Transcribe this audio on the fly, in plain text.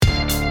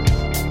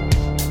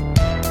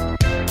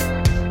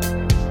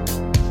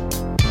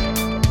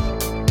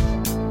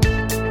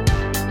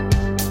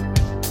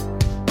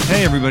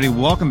everybody.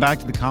 Welcome back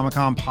to the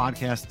KingKon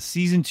podcast,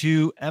 Season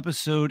 2,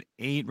 Episode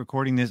 8,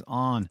 recording this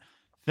on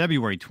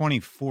February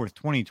 24th,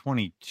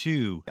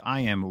 2022. I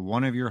am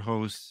one of your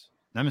hosts,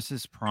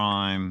 Nemesis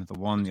Prime, the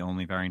one, the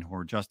only variant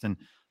whore, Justin.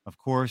 Of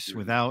course,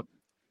 without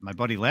my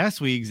buddy last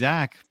week,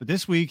 Zach, but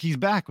this week he's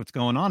back. What's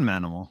going on,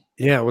 Manimal?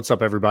 Yeah, what's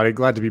up, everybody?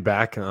 Glad to be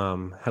back. Had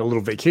a little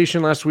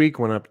vacation last week,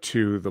 went up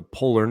to the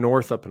polar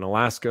north up in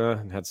Alaska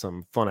and had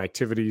some fun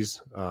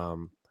activities.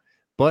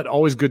 But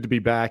always good to be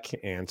back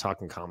and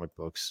talking comic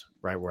books,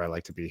 right where I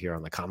like to be here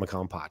on the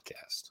KingKon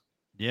podcast.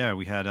 Yeah,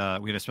 we had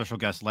a special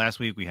guest last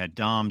week. We had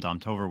Dom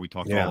Tover. We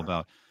talked all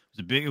about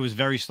it was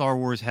very Star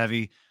Wars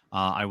heavy.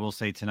 I will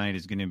say tonight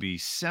is going to be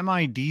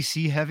semi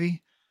DC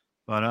heavy,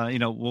 but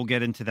we'll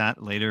get into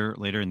that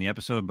later in the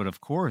episode. But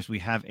of course, we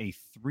have a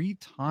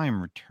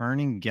 3-time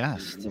returning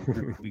guest.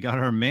 We got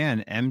our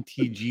man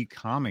MTG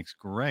Comics,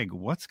 Greg.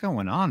 What's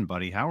going on,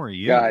 buddy? How are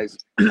you, guys?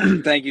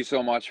 Thank you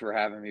so much for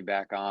having me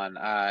back on.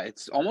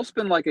 It's almost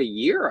been like a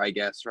year, I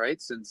guess,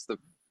 right? Since the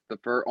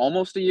first,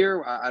 almost a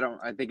year.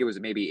 I think it was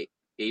maybe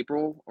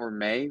April or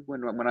May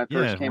when I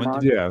first came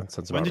on.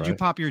 When did you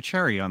pop your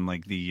cherry on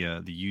like the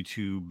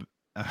YouTube?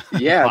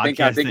 Yeah, I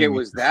think it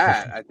was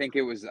that. I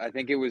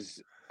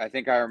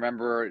think I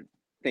remember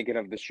thinking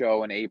of the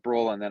show in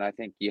April, and then I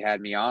think you had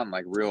me on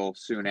like real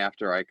soon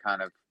after I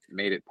kind of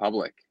made it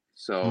public.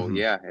 So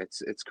yeah,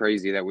 it's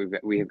crazy that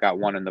we have got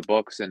one in the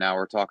books, and now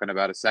we're talking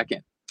about a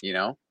second.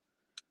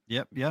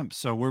 Yep.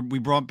 So we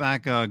brought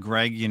back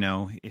Greg.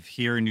 If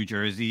here in New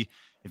Jersey,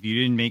 if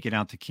you didn't make it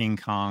out to King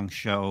Kong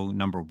show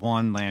number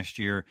 1 last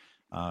year,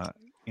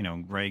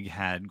 Greg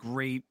had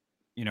great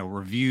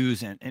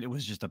reviews, and it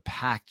was just a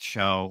packed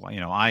show.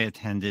 I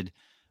attended.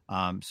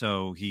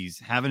 So he's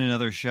having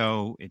another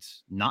show.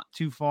 It's not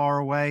too far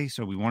away.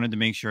 So we wanted to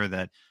make sure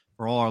that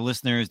for all our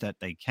listeners that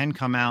they can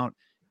come out,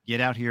 get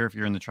out here if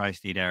you're in the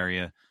tri-state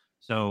area.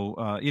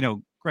 So,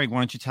 Greg, why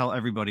don't you tell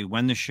everybody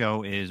when the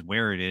show is,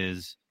 where it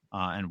is,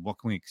 and what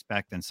can we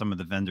expect, and some of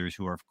the vendors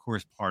who are, of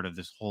course, part of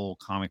this whole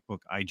comic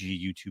book IG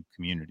YouTube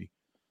community.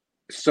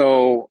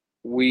 So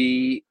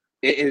it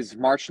is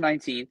March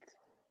 19th,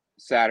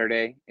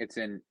 Saturday. It's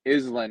in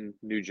Island,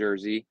 New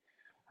Jersey.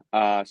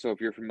 So if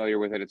you're familiar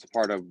with it, it's a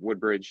part of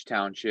Woodbridge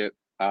Township.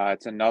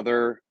 It's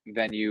another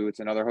venue. It's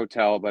another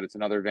hotel, but it's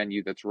another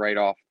venue that's right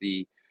off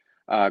the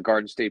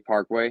Garden State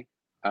Parkway,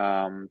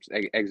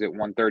 exit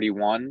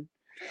 131.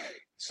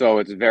 So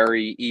it's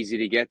very easy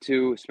to get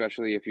to,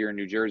 especially if you're in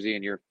New Jersey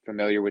and you're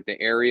familiar with the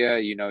area.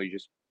 You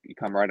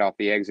come right off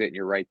the exit and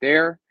you're right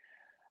there.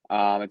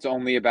 It's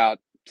only about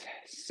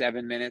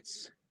 7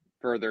 minutes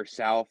further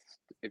south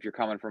if you're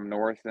coming from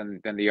north than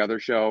the other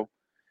show.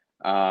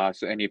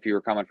 And if you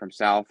were coming from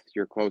south,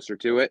 you're closer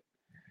to it.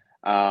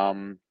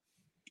 The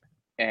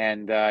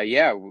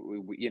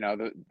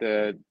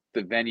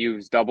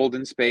venue's doubled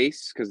in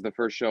space because the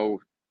first show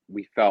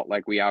we felt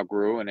like we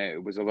outgrew, and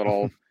it was a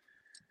little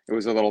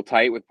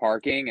tight with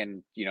parking,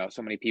 and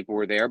so many people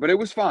were there, but it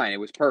was fine. It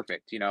was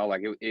perfect.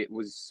 It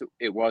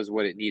was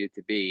what it needed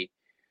to be,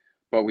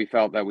 but we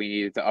felt that we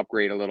needed to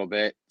upgrade a little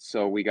bit,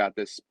 so we got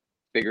this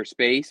bigger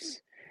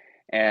space,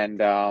 and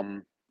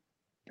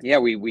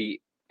we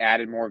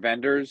added more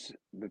vendors.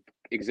 The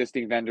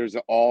existing vendors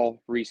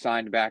all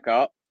re-signed back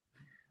up.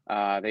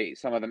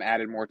 Some of them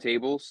added more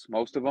tables,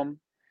 most of them.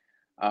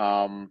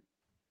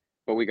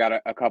 But we got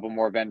a couple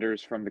more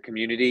vendors from the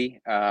community.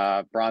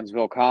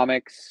 Bronzeville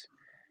Comics,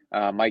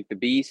 Mike the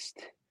Beast.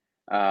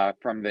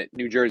 From the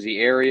New Jersey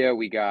area,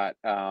 we got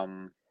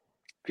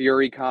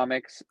Fury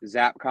Comics.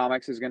 Zap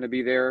Comics is going to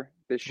be there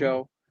this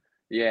show.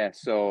 Yeah,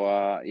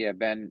 so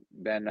Ben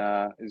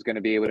is going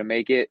to be able to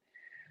make it.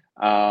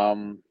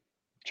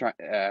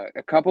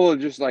 A couple of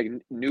just like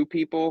new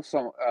people,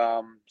 some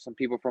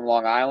people from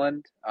Long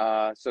Island.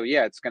 So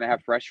yeah, it's gonna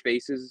have fresh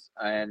faces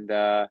and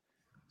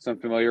some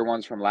familiar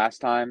ones from last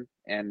time,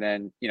 and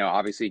then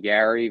obviously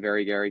Gary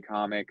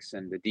Comics,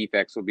 and the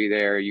Defects will be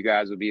there. You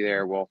guys will be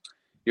there. Well,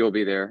 you'll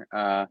be there,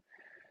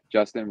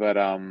 Justin. But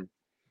so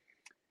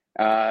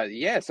I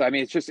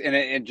mean, it's just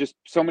and just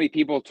so many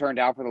people turned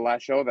out for the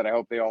last show that I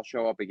hope they all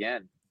show up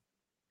again.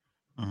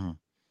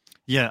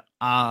 Yeah,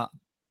 I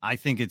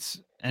think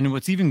it's. And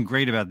what's even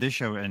great about this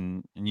show,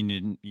 and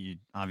you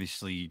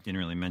obviously didn't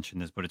really mention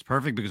this, but it's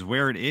perfect because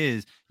where it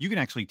is, you can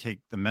actually take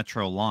the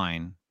metro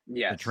line,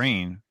 the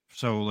train.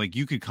 So like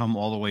you could come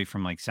all the way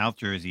from like South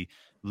Jersey,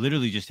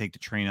 literally just take the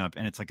train up,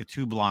 and it's like a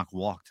 2-block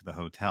walk to the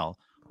hotel.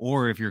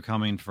 Or if you're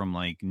coming from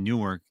like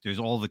Newark, there's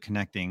all the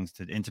connectings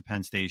into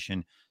Penn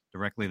Station,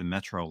 directly the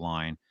metro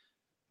line.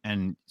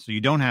 And so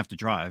you don't have to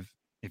drive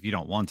if you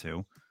don't want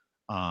to.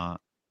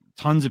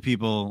 Tons of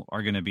people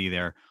are going to be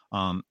there.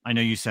 I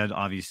know you said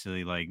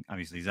obviously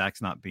Zach's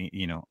not being,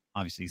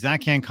 obviously Zach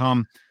can't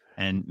come,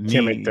 and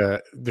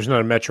there's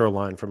not a metro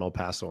line from El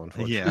Paso,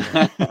 unfortunately.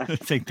 Yeah,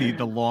 take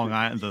the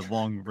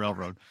long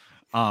railroad.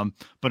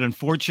 But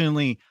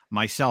unfortunately,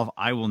 myself,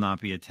 I will not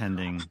be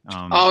attending.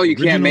 You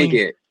can't make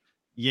it.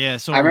 Yeah,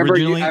 so I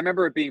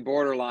remember it being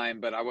borderline,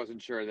 but I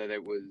wasn't sure that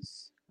it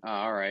was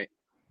all right.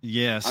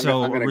 Yeah,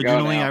 so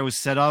originally I was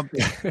set up. The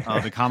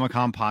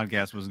KingKon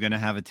podcast was going to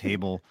have a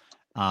table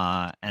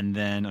And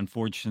then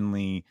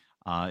unfortunately,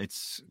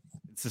 it's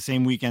the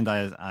same weekend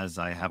as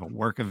I have a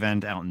work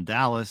event out in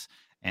Dallas,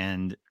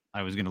 and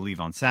I was going to leave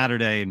on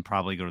Saturday and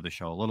probably go to the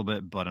show a little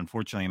bit, but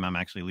unfortunately, I'm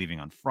actually leaving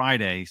on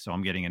Friday, so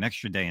I'm getting an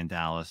extra day in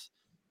Dallas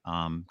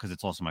because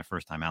it's also my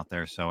first time out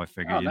there. So I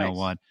figured, Oh, you know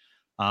nice.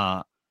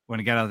 what, when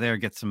I get out there,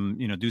 get some,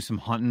 do some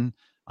hunting.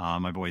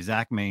 My boy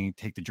Zach may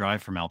take the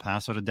drive from El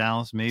Paso to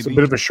Dallas, maybe. It's a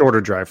bit of a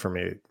shorter drive for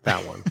me,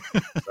 that one.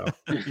 So.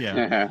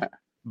 Yeah,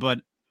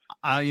 but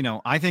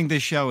I think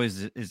this show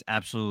is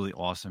absolutely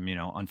awesome.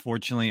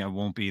 Unfortunately, I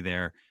won't be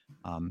there.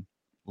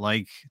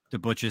 Like the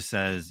Butcher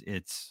says,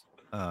 it's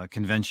a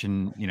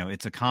convention.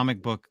 It's a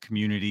comic book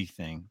community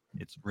thing.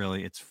 It's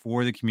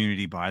for the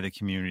community, by the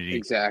community.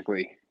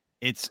 Exactly.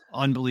 It's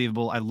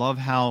unbelievable. I love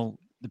how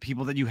the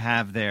people that you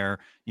have there,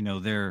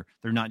 they're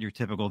not your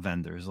typical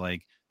vendors.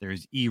 Like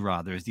there's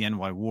Erod, there's the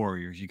NY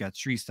Warriors, you got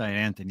Street Style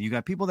Anthony, you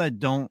got people that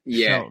don't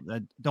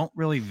that don't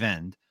really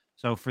vend.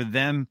 So for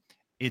them,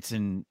 it's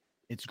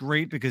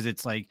great because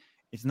it's like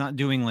it's not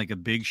doing like a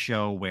big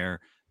show where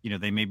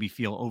they maybe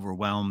feel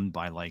overwhelmed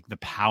by like the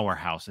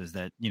powerhouses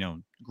that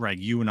Greg,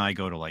 you and I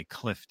go to, like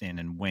Clifton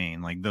and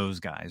Wayne, like those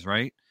guys,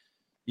 right?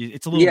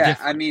 It's a little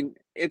different. I mean,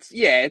 it's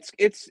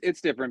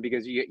different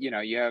because you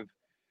have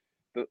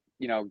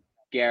the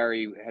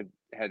Gary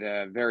had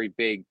a very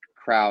big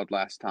crowd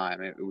last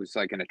time. It was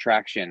like an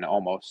attraction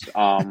almost.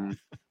 Not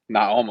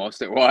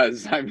almost, it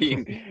was. I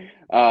mean,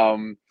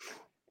 and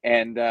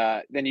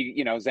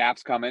then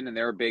Zap's coming, and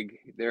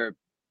they're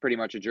pretty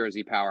much a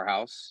Jersey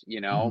powerhouse,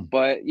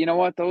 But you know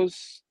what?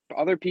 Those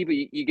other people,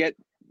 you get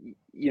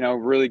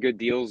really good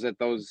deals at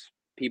those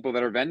people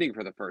that are vending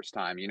for the first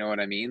time. You know what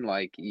I mean?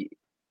 Like,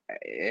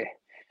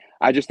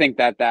 I just think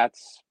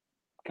that's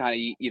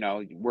kind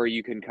of where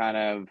you can kind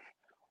of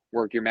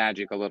work your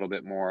magic a little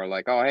bit more.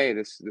 Like, oh, hey,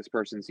 this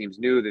person seems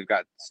new. They've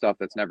got stuff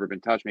that's never been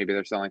touched. Maybe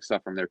they're selling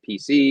stuff from their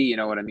PC. You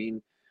know what I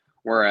mean?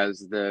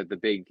 Whereas the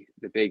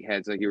big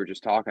heads like you were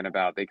just talking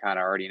about, they kind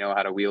of already know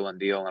how to wheel and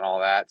deal and all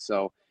that.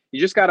 So you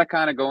just got to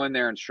kind of go in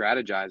there and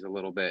strategize a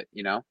little bit.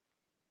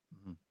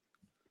 Mm-hmm.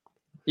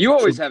 You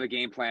always have a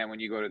game plan when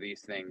you go to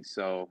these things,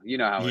 so you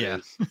know how it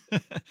is.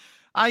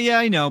 Yeah,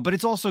 I know, but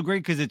it's also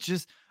great because it's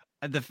just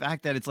the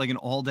fact that it's like an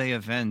all-day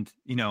event.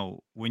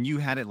 When you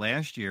had it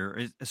last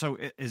year,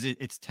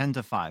 it's 10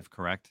 to 5,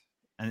 correct?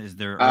 And is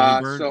there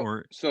early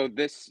bird so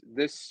this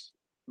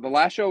the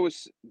last show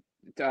was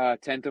 10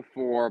 to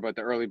 4, but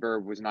the early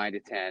bird was 9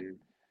 to 10.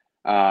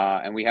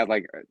 And we had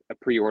like a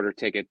pre-order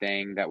ticket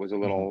thing that was a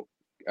little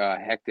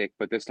hectic,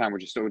 but this time we're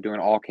just doing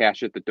all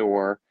cash at the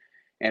door.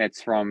 And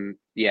it's from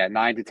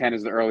 9 to 10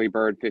 is the early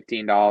bird,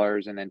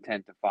 $15, and then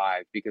 10 to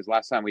 5, because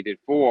last time we did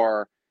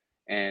 4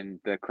 and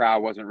the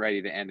crowd wasn't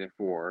ready to end at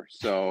 4.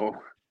 So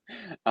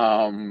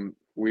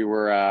we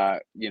were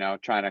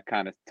trying to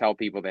kind of tell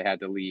people they had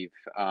to leave.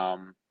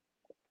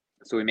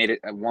 So we made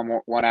it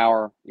 1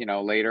 hour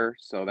later,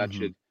 so that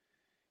should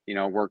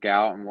work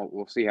out, and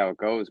we'll see how it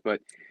goes. But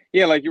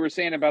yeah, like you were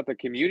saying about the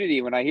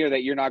community, when I hear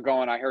that you're not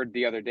going, I heard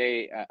the other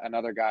day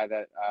another guy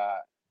that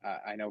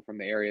I know from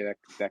the area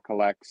that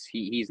collects,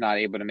 he's not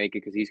able to make it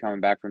because he's coming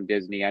back from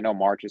Disney. I know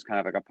March is kind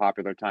of like a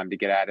popular time to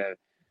get out of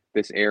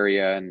this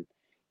area and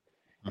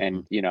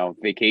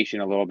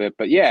vacation a little bit.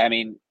 But yeah, I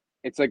mean,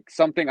 it's like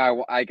something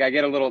I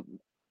get a little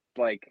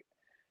like,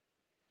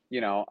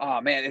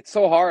 oh man, it's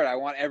so hard. I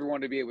want everyone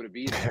to be able to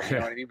be there. You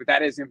know what I mean? But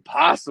that is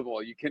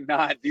impossible. You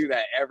cannot do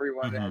that.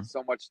 Everyone has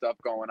so much stuff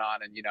going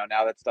on, and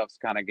now that stuff's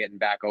kind of getting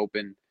back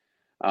open.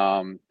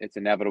 It's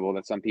inevitable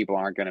that some people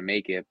aren't going to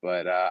make it,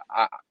 but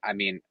I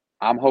mean,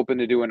 I'm hoping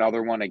to do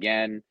another one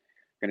again.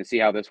 Going to see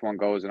how this one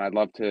goes, and I'd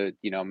love to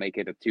make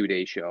it a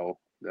 2-day show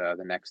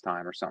the next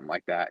time or something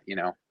like that.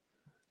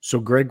 So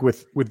Greg,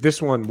 with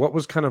this one, what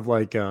was kind of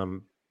like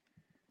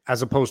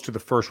as opposed to the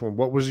first one,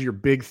 what was your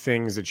big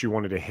things that you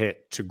wanted to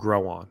hit to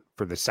grow on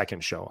for the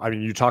second show? I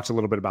mean, you talked a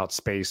little bit about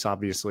space,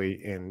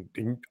 obviously,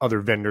 and other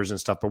vendors and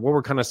stuff, but what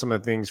were kind of some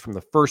of the things from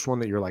the first one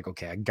that you're like,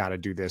 okay, I got to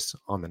do this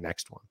on the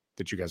next one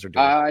that you guys are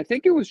doing? I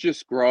think it was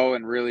just grow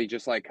and really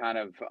just like kind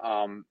of,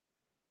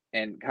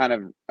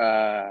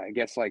 I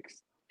guess like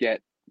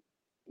get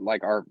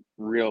like our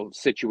real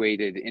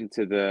situated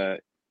into the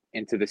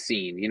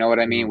scene. You know what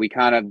I mean? We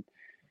kind of,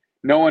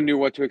 no one knew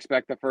what to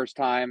expect the first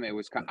time. It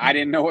was I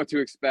didn't know what to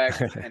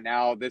expect, and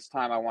now this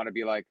time I want to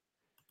be like,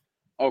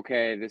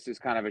 okay, this is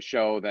kind of a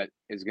show that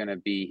is going to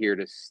be here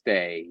to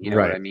stay. You know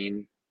what I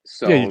mean?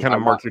 So yeah, you kind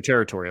of mark your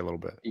territory a little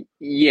bit.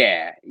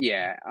 Yeah.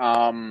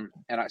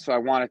 So I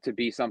want it to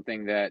be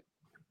something that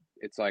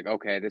it's like,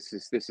 okay, this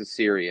is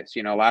serious.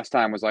 Last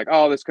time was like,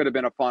 oh, this could have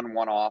been a fun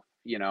one-off,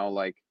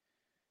 like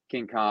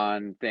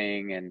KingKon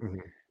thing,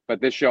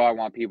 but this show I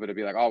want people to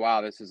be like, oh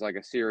wow, this is like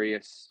a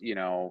serious,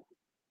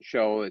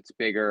 show. It's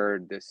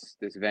bigger. This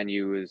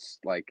venue is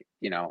like,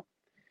 it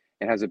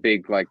has a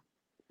big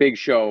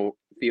show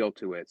feel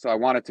to it. So I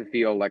want it to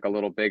feel like a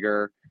little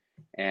bigger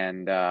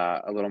and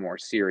a little more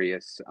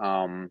serious.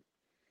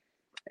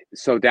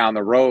 So down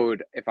the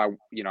road, if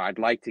I'd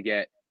like to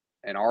get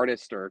an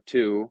artist or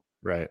two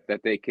Right.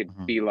 that they could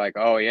be like,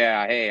 oh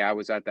yeah, hey, I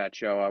was at that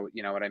show.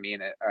 You know what I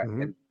mean?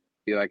 And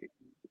be like,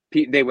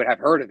 they would have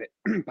heard of it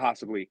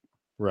possibly.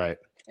 Right.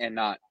 And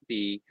not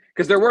be,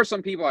 because there were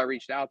some people I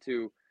reached out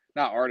to,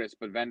 not artists,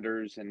 but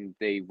vendors, and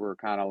they were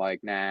kind of like,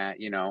 nah,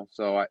 you know,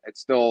 so it's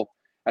still,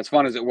 as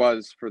fun as it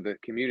was for the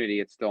community,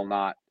 it's still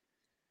not,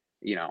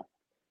 you know,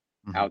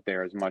 out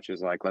there as much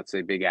as like, let's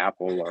say Big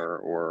Apple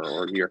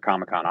or New York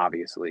Comic Con,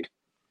 obviously.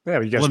 Yeah,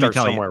 but you got to start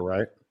somewhere,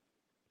 right?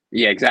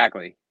 Yeah,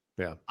 exactly.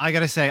 Yeah. I got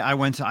to say, I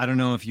don't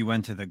know if you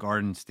went to the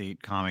Garden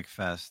State Comic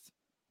Fest,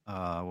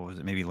 what was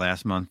it, maybe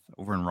last month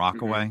over in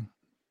Rockaway?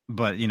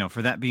 But, you know,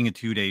 for that being a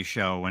 2-day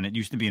show, and it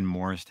used to be in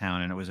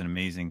Morristown, and it was an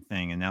amazing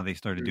thing, and now they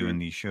started doing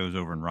these shows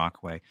over in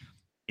Rockaway,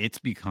 it's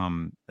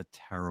become a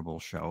terrible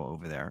show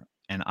over there.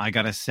 And I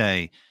got to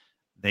say,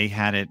 they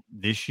had it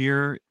this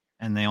year,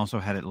 and they also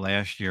had it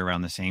last year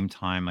around the same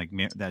time, like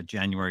that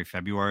January,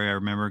 February, I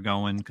remember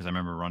going, because I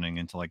remember running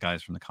into like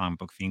guys from the Comic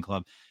Book Fiend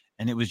Club,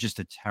 and it was just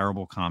a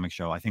terrible comic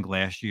show. I think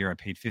last year I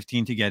paid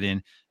 $15 to get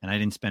in, and I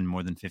didn't spend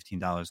more than $15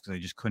 because I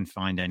just couldn't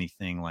find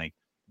anything like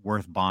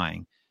worth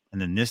buying. And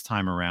then this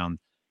time around,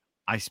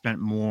 I spent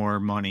more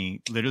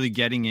money literally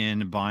getting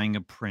in, buying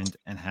a print,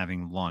 and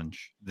having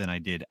lunch than I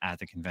did at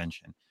the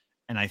convention.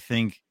 And I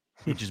think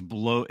it just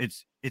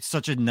it's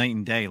such a night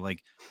and day.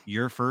 Like,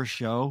 your first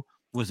show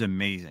was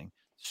amazing.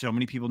 So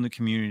many people in the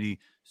community,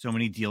 so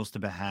many deals to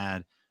be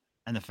had.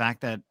 And the fact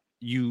that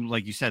you,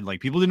 like you said,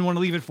 like, people didn't want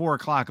to leave at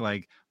 4:00.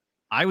 Like,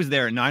 I was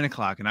there at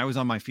 9:00 and I was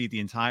on my feet the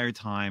entire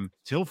time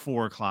till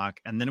 4:00.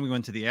 And then we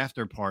went to the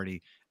after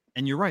party.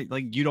 And you're right.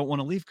 Like, you don't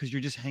want to leave because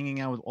you're just hanging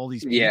out with all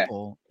these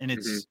people, and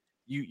it's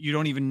you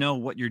don't even know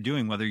what you're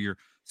doing, whether you're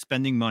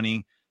spending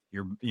money,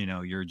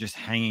 you're just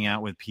hanging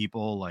out with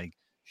people, like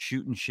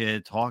shooting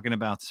shit, talking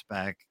about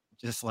spec,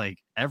 just like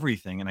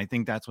everything. And I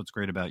think that's what's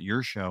great about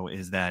your show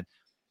is that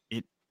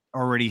it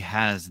already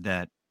has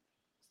that,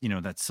 you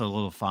know, that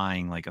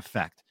solidifying like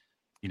effect.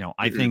 You know,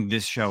 I think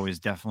this show is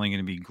definitely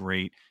going to be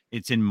great.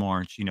 It's in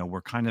March. You know,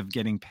 we're kind of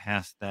getting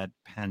past that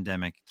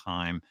pandemic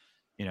time.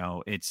 You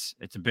know, it's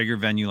a bigger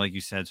venue, like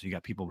you said. So you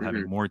got people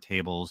having more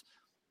tables.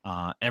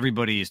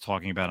 Everybody is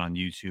talking about on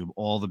YouTube,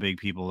 all the big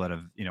people that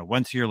have, you know,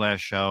 went to your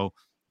last show.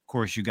 Of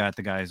course, you got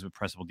the guys with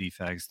Pressable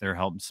Defects. They're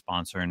helping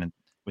sponsor, and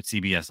with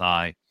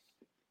CBSI.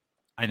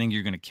 I think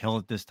you're going to kill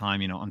it this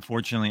time. You know,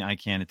 unfortunately, I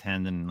can't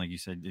attend. And like you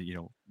said, you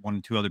know, 1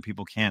 or 2 other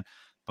people can't.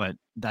 But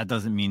that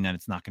doesn't mean that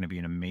it's not going to be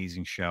an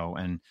amazing show.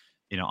 And,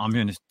 you know,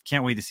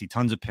 can't wait to see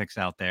tons of pics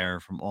out there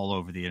from all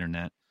over the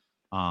internet.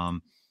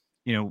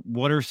 You know,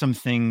 what are some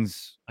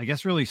things, I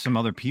guess, really some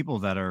other people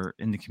that are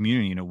in the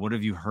community, you know, what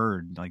have you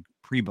heard, like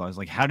pre-buzz?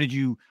 Like,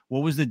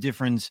 what was the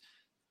difference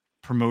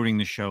promoting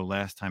the show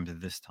last time to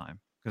this time?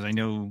 Because I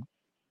know,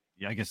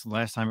 I guess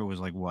last time it was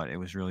like what? It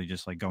was really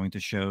just like going to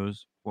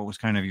shows. What was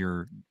kind of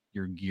your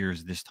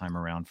gears this time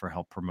around for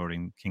help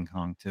promoting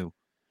KingKon too?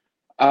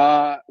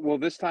 Well,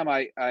 this time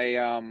I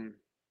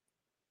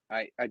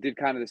did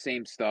kind of the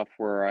same stuff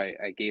where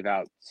I gave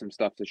out some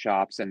stuff to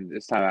shops, and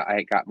this time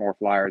I got more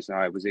flyers, and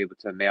I was able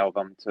to mail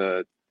them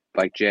to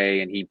like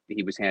Jay, and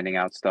he was handing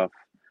out stuff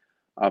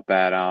up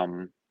at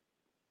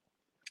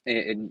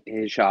in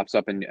his shops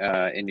up in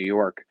New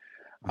York.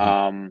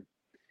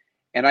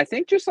 And I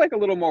think just like a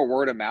little more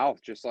word of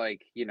mouth, just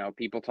like, you know,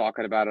 people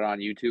talking about it on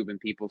YouTube and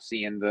people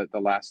seeing the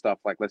last stuff,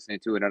 like listening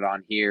to it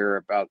on here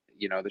about,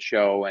 you know, the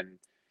show, and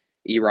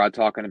Erod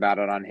talking about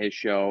it on his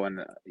show. And,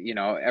 you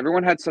know,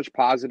 everyone had such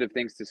positive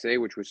things to say,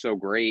 which was so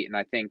great. And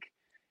I think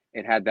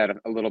it had that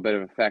a little bit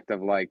of effect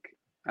of like,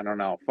 I don't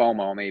know,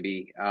 FOMO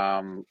maybe,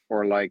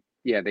 or like,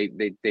 yeah,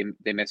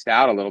 they missed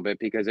out a little bit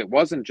because it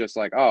wasn't just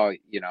like, oh,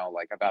 you know,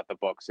 like about the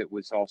books. It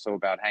was also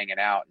about hanging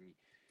out and,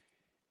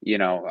 you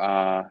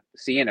know,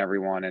 seeing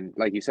everyone. And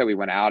like you said, we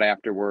went out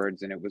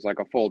afterwards and it was like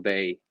a full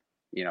day,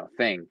 you know,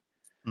 thing.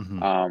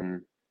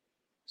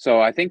 So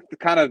I think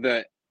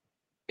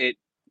it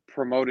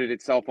promoted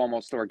itself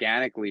almost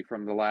organically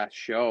from the last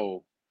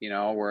show, you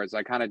know, whereas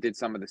I kind of did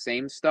some of the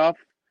same stuff.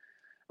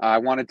 I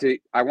wanted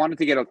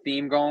to get a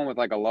theme going with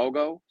like a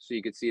logo, so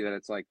you could see that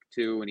it's like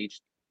 2, and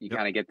each you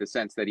kind of get the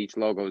sense that each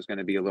logo is going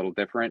to be a little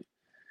different.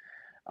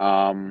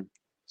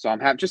 So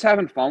I'm just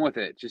having fun with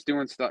it, just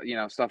doing stuff, you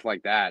know, stuff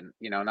like that,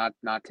 you know,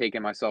 not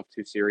taking myself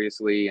too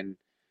seriously and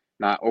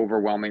not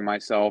overwhelming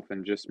myself,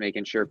 and just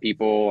making sure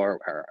people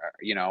are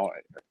you know,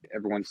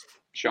 everyone's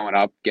showing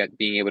up,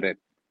 being able to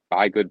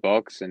buy good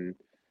books and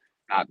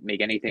not make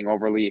anything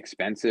overly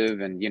expensive.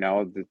 And, you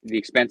know, the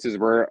expenses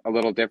were a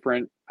little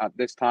different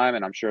this time,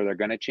 and I'm sure they're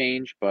going to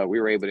change, but we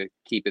were able to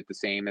keep it the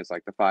same as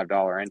like the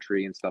 $5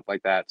 entry and stuff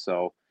like that.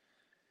 So,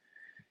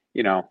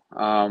 you know,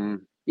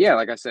 yeah,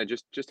 like I said,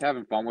 just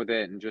having fun with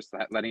it and just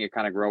letting it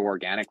kind of grow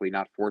organically,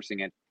 not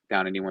forcing it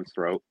down anyone's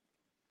throat.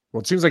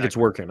 Well, it seems like it's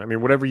working. I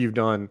mean, whatever you've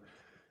done,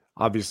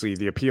 obviously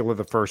the appeal of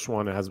the first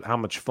one has how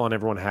much fun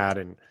everyone had,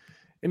 and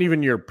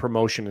even your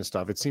promotion and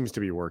stuff, it seems to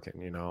be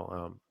working, you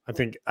know. I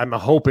think I'm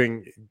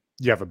hoping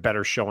you have a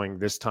better showing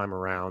this time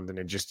around, and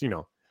it just, you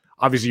know,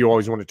 obviously you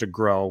always want it to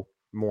grow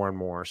more and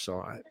more.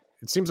 So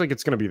it seems like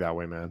it's going to be that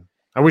way, man.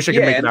 I wish I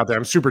could make it and out there.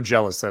 I'm super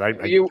jealous that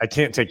I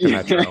can't take the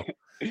metro.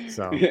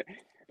 So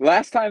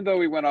last time though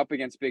we went up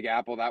against Big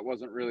Apple, that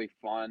wasn't really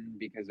fun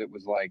because it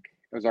was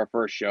our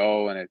first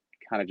show and it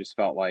kind of just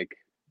felt like,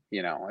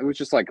 it was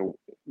just like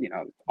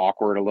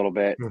awkward a little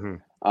bit.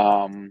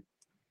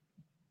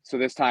 So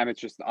this time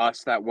it's just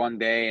us that one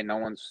day and no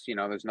one's,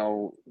 there's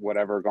no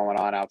whatever going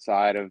on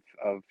outside of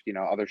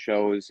other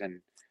shows.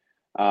 And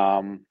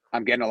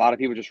I'm getting a lot of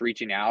people just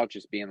reaching out,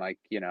 just being like,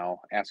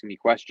 asking me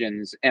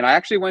questions. And I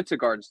actually went to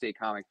Garden State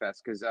Comic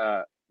Fest because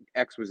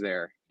X was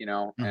there,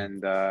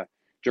 and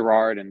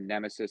Gerard and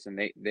Nemesis, and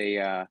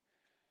they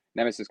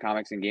Nemesis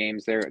Comics and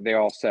Games, they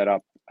all set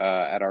up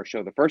at our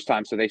show the first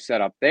time. So they set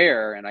up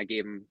there and I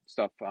gave them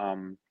stuff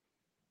to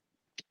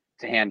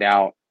hand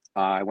out.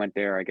 I went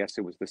there, I guess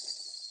it was the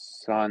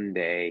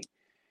Sunday,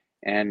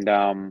 and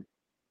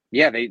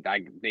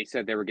they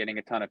said they were getting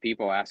a ton of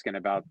people asking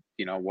about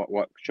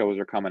what shows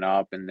are coming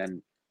up, and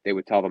then they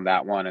would tell them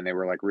that one, and they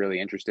were like really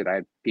interested.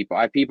 I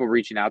have people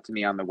reaching out to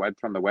me on the web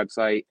from the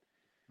website.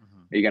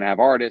 Are you going to have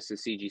artists?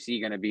 Is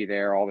CGC going to be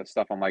there? All this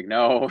stuff. I'm like,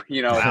 no,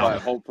 Wow.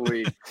 but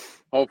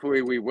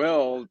hopefully we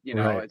will.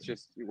 Right. It's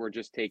just we're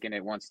just taking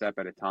it one step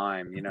at a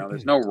time.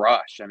 There's no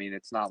rush. I mean,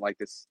 it's not like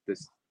this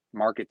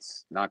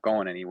market's not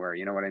going anywhere.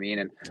 You know what I mean?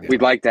 And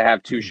we'd like to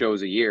have 2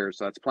 shows a year,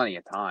 so that's plenty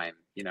of time.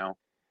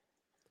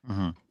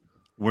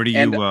 What are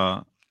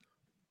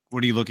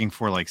you looking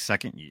for? Like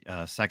second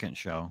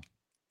show?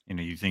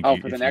 You think for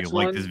if the you next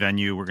like one, this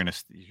venue,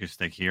 you should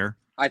stick here.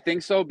 I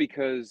think so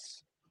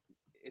because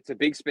it's a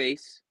big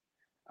space,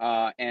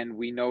 and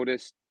we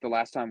noticed the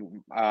last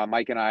time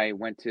Mike and I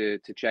went to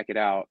check it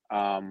out,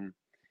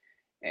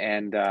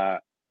 and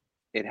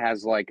it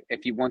has like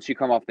once you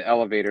come off the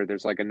elevator,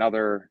 there's like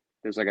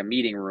a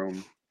meeting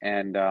room,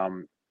 and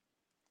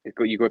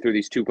you go through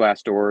these 2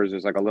 glass doors.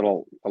 There's like a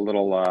little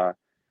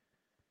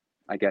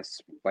I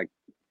guess like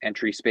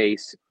entry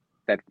space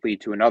that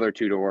lead to another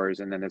 2 doors,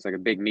 and then there's like a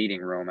big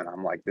meeting room. And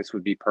I'm like, this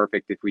would be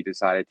perfect if we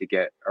decided to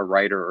get a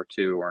writer or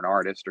 2 or an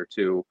artist or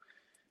 2.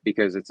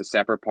 Because it's a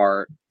separate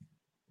part.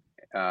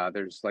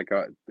 There's like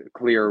a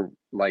clear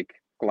like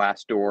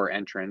glass door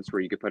entrance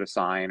where you could put a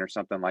sign or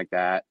something like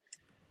that,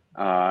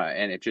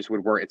 and it just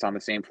would work. It's on the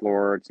same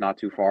floor. It's not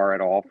too far at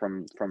all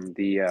from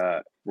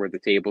the where the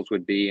tables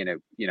would be, and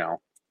it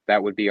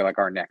that would be like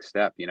our next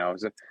step.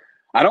 So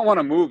I don't want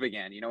to move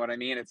again. You know what I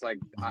mean? It's like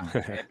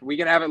if we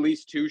can have at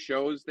least 2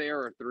 shows there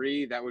or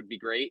 3, that would be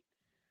great.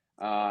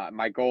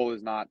 My goal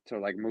is not to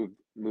like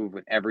move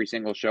with every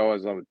single show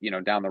as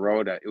down the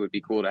road. It would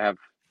be cool to have.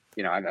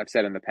 I've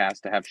said in the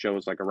past to have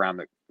shows like around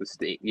the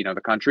state,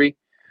 the country.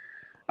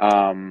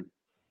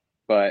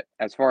 But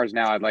as far as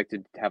now, I'd like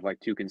to have like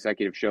 2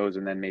 consecutive shows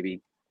and then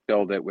maybe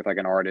build it with like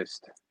an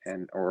artist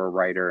or a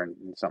writer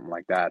and something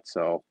like that.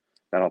 So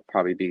that'll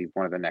probably be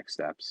one of the next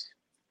steps.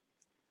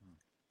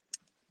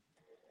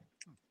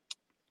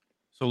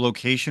 So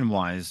location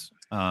wise,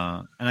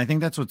 and I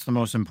think that's what's the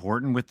most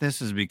important with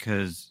this is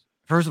because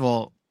first of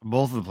all,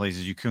 both of the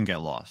places you couldn't get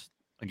lost.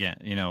 Again,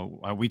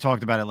 we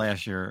talked about it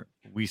last year.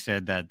 We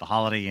said that the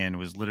Holiday Inn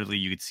was literally,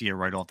 you could see it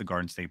right off the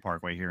Garden State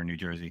Parkway here in New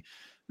Jersey.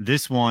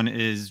 This one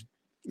is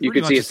you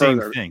could see it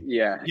further. Thing.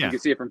 Yeah, you can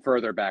see it from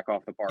further back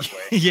off the parkway.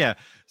 Yeah,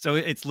 so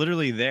it's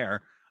literally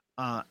there,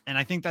 and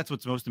I think that's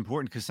what's most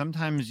important because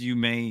sometimes you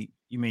may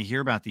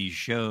hear about these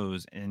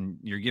shows and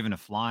you're given a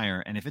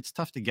flyer, and if it's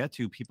tough to get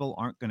to, people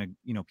aren't gonna,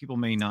 people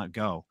may not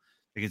go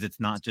because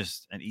it's not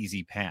just an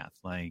easy path.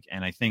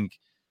 And I think.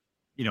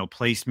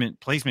 Placement,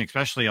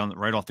 especially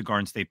right off the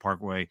Garden State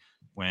Parkway.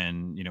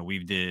 When we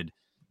did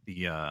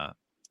the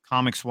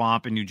comic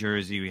swap in New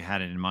Jersey, we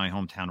had it in my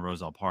hometown,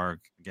 Roselle Park.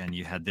 Again,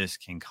 you had this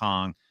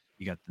KingKon.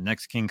 You got the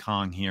next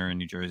KingKon here in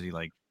New Jersey,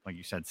 like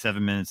you said,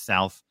 7 minutes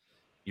south.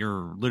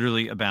 You're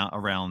literally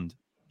around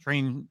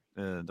train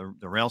the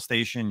rail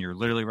station. You're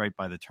literally right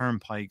by the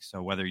turnpike.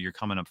 So whether you're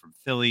coming up from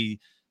Philly,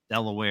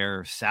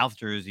 Delaware, South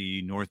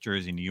Jersey, North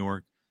Jersey, New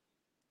York,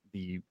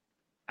 the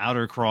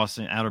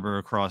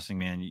Outerborough Crossing,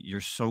 man,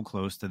 you're so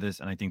close to this,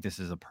 and I think this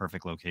is a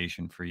perfect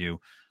location for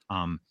you.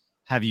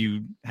 Have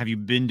you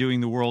been doing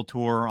the world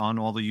tour on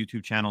all the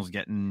YouTube channels,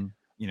 getting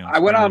I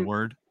went on the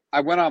word? I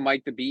went on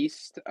Mike the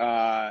Beast,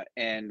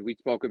 and we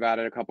spoke about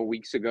it a couple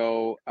weeks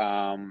ago.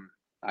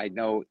 I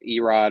know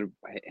Erod,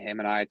 him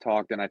and I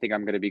talked, and I think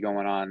I'm going to be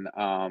going on.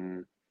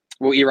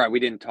 Well, Erod, we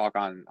didn't talk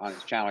on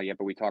his channel yet,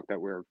 but we talked that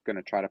we're going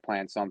to try to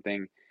plan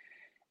something.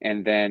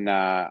 And then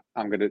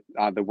I'm going to,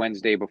 the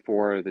Wednesday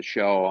before the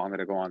show, I'm going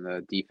to go on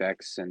the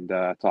Defects and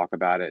talk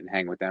about it and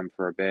hang with them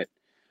for a bit.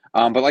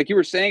 But like you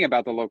were saying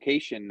about the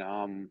location,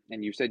 and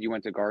you said you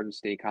went to Garden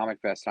State Comic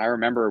Fest. And I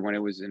remember when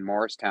it was in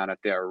Morristown at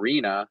the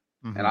arena,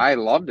 and I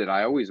loved it.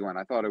 I always went.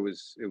 I thought it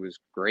was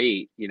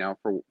great,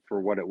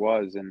 for what it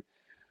was. And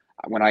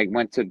when I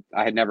went to,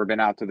 I had never been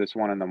out to this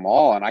one in the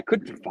mall, and I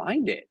couldn't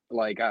find it.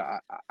 Like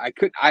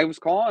I was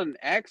calling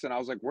X, and I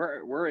was like,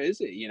 where is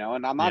it?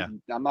 And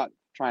I'm not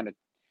trying to,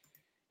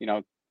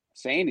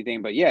 say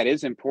anything, but yeah, it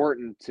is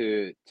important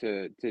to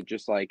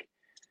just like,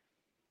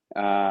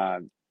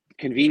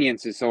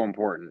 convenience is so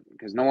important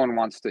because no one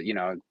wants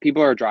to,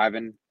 people are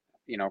driving,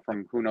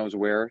 from who knows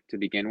where to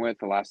begin with.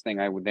 The last thing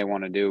they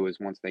want to do is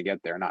once they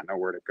get there, not know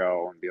where to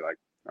go and be like,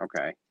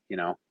 okay,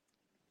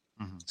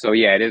 Mm-hmm. So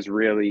yeah, it is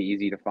really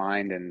easy to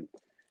find, and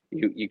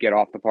you get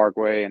off the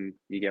Parkway and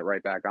you get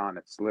right back on.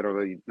 It's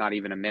literally not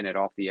even a minute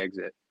off the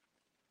exit.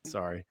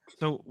 Sorry.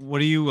 So what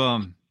do you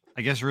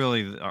I guess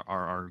really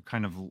our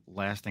kind of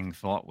lasting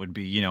thought would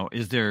be,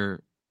 is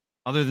there,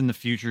 other than the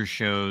future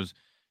shows,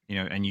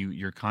 and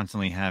you're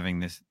constantly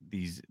having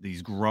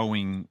these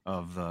growing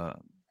of the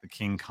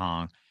King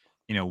Kong,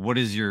 what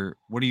do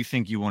you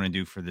think you want to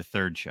do for the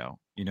third show?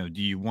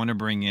 Do you want to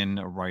bring in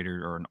a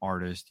writer or an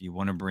artist? Do you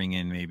want to bring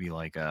in maybe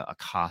like a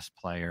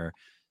cosplayer?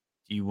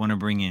 Do you want to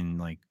bring in,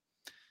 like,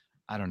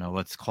 I don't know,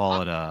 let's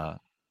call it a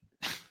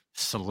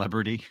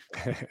celebrity?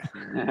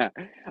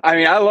 I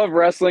mean, I love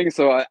wrestling,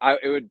 so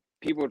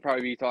people would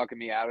probably be talking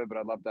me out of it, but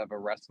I'd love to have a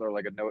wrestler,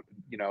 like a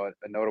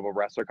notable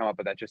wrestler come up,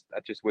 but that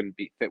just wouldn't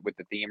fit with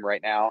the theme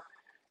right now.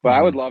 But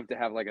I would love to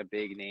have like a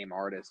big name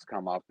artist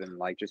come up and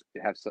like just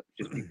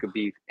you could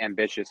be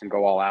ambitious and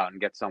go all out and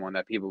get someone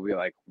that people would be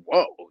like,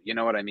 whoa, you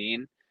know what I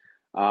mean?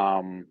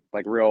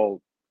 Like real.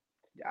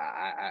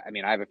 I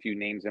mean, I have a few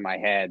names in my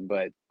head,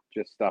 but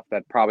just stuff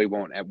that probably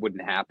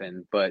wouldn't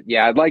happen. But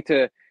yeah, I'd like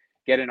to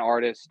get an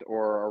artist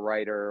or a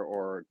writer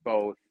or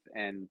both,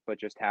 but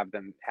just have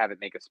it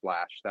make a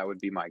splash. That would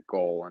be my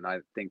goal, and I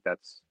think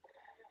that's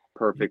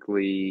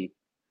perfectly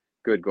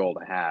good goal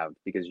to have,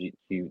 because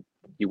you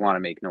want to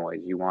make noise.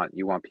 You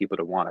want people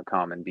to want to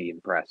come and be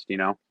impressed.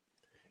 Yeah,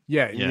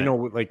 Yeah.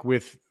 like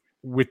with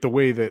the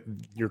way that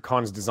your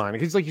con is designed,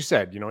 because like you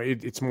said,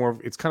 it's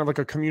kind of like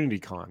a community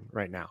con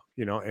right now,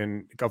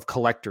 and of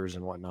collectors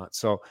and whatnot.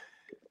 So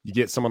you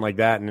get someone like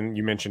that, and then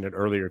you mentioned it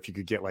earlier, if you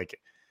could get like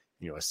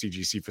a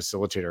CGC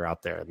facilitator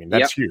out there, I mean,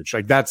 that's huge.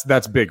 Like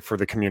that's big for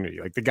the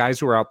community. Like the guys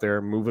who are out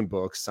there moving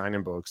books,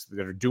 signing books,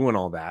 that are doing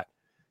all that,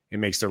 it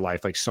makes their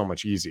life like so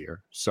much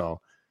easier.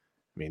 So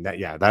I mean,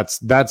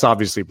 that's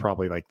obviously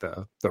probably like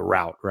the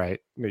route, right,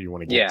 that you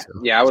want to get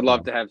to. Yeah, I would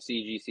love to have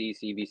CGC,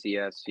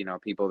 CBCS,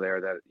 people there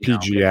that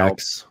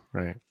PGX,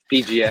 right?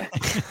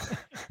 PGX,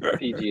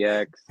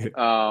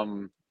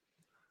 PGX.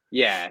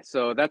 Yeah,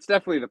 so that's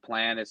definitely the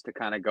plan, is to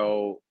kind of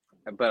go,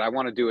 but I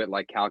want to do it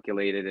like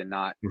calculated and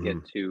not get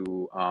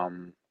too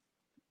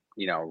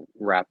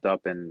wrapped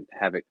up and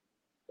have it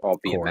all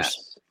be a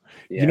mess.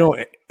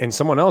 Yeah. And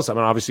someone else, I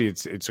mean, obviously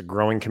it's a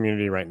growing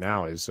community right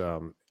now, is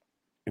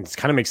and it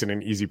kind of makes it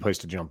an easy place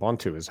to jump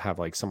onto, is have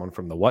like someone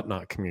from the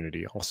Whatnot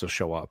community also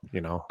show up,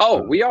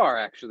 we are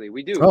actually,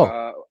 we do.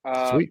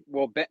 Sweet.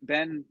 Well,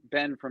 Ben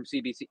from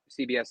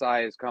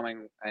CBSI is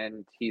coming,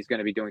 and he's going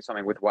to be doing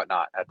something with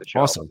Whatnot at the show.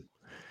 Awesome.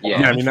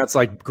 Yeah. I mean, that's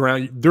like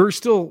ground. They're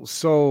still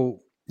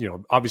so,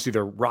 obviously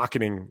they're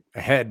rocketing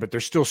ahead, but they're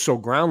still so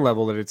ground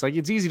level that it's like,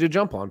 it's easy to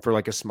jump on for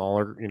like a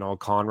smaller,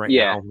 con right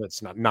now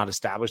that's not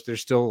established. They're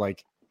still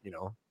like,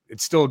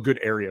 it's still a good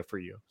area for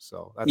you.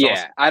 So that's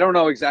awesome. I don't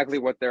know exactly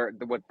what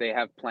they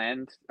have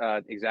planned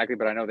exactly,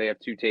 but I know they have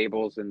 2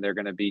 tables, and they're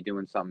going to be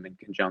doing something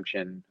in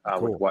conjunction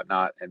with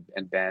Whatnot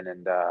and Ben.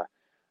 And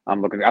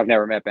I've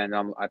never met Ben.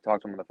 I've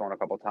talked to him on the phone a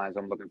couple of times.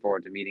 I'm looking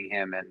forward to meeting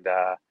him. And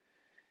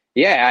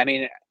I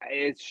mean,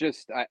 it's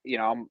just, I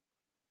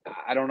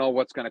don't know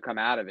what's going to come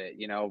out of it,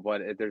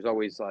 but there's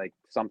always like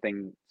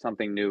something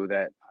new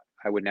that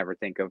I would never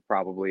think of,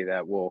 probably,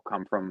 that will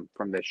come from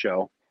this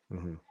show.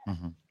 Mm-hmm.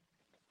 Mm-hmm.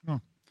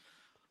 Oh.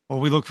 Well,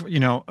 we look for,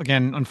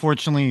 again,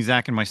 unfortunately,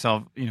 Zach and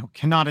myself,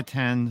 cannot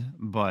attend,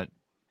 but,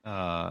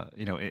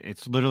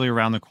 it's literally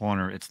around the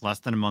corner. It's less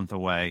than a month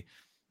away.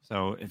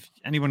 So if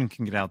anyone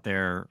can get out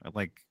there,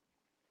 like,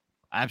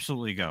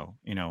 absolutely go.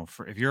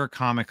 If you're a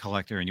comic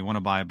collector and you want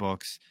to buy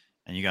books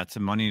and you got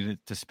some money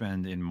to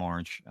spend in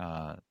March,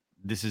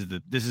 this is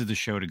the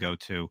show to go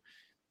to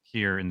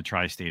here in the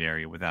tri-state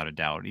area, without a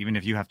doubt. Even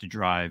if you have to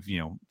drive,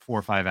 4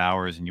 or 5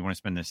 hours, and you want to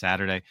spend this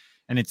Saturday,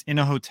 and it's in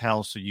a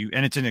hotel,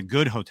 and it's in a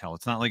good hotel.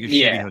 It's not like a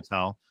shitty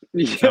hotel.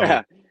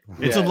 Yeah,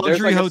 it's a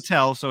luxury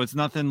hotel, so it's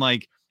nothing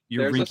like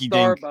your rinky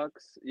dink.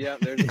 Starbucks. Yeah,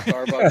 there's a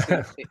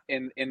Starbucks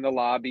in the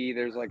lobby.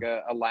 There's like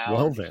a lounge.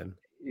 Well then,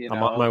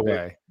 I'm on my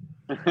way.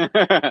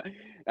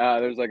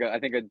 There's like I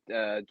think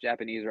a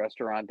Japanese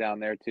restaurant down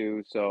there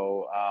too.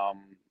 So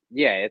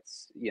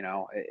it's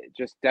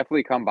just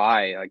definitely come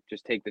by. Like,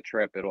 just take the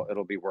trip.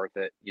 It'll be worth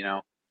it.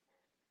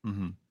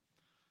 Mm-hmm.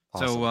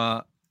 Awesome.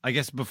 So I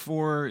guess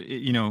before,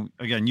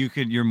 again,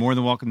 you're more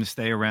than welcome to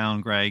stay around,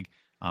 Greg.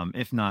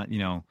 If not,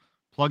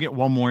 plug it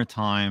one more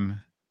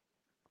time.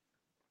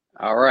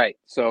 All right.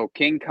 So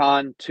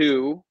KingKon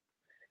 2,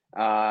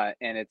 and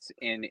it's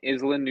in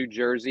Island, New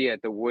Jersey,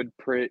 at the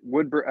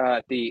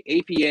the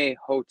APA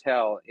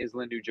Hotel,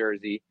 Island, New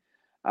Jersey,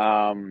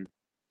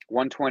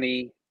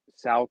 120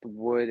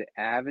 Southwood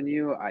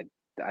Avenue.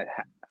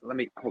 Let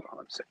me hold on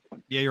a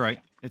second. Yeah, you're right.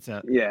 It's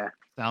at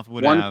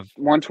Southwood Ave.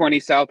 120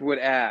 Southwood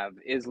Ave,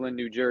 Island,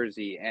 New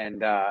Jersey,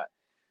 and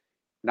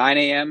 9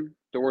 a.m.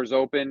 doors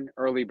open.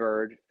 Early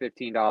bird,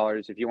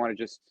 $15. If you want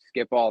to just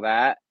skip all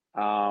that,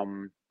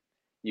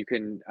 you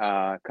can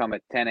come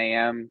at 10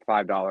 a.m.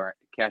 $5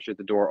 cash at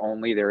the door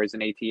only. There is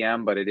an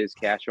ATM, but it is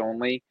cash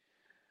only.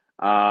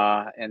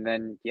 And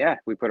then,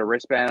 we put a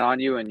wristband on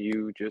you and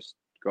you just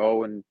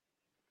go, and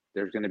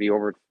there's going to be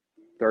over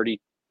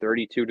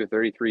 32 to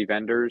 33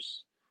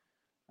 vendors.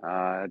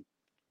 A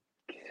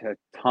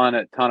ton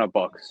of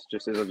books.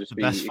 It'll just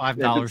be best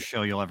 $5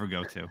 show you'll ever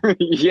go to.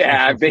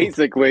 Yeah,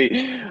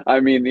 basically. I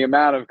mean, the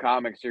amount of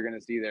comics you're going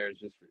to see there is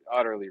just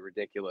utterly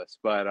ridiculous.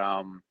 But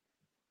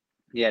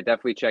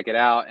definitely check it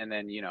out. And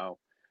then,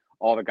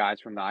 all the guys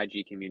from the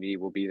IG community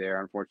will be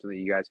there. Unfortunately,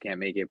 you guys can't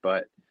make it,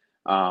 but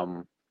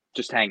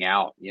just hang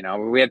out.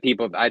 I had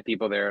people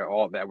there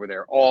that were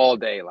there all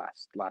day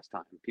last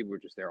time. People were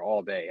just there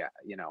all day,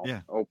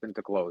 open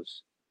to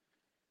close.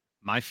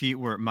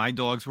 My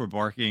dogs were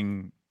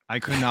barking. I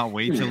could not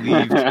wait to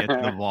leave to get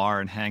to the bar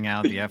and hang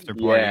out the after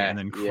party and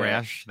then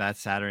crash that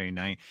Saturday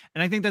night.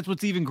 And I think that's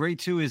what's even great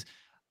too, is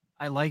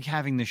I like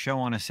having the show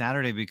on a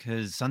Saturday,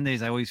 because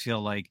Sundays I always feel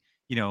like,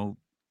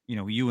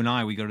 you and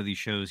I, we go to these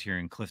shows here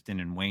in Clifton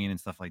and Wayne and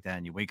stuff like that.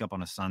 And you wake up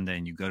on a Sunday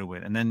and you go to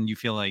it, and then you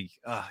feel like,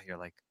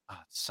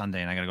 it's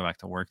Sunday and I got to go back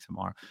to work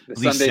tomorrow. The At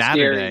least Sunday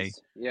Saturday, scaries.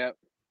 Yep.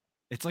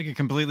 It's like a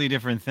completely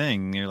different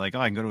thing. You're like,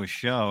 I can go to a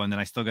show and then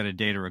I still got a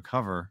day to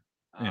recover.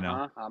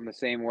 I'm the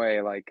same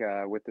way. Like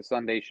with the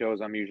Sunday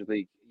shows, I'm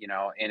usually,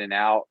 in and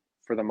out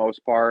for the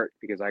most part,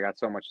 because I got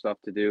so much stuff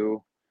to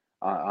do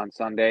on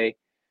Sunday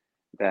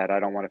that I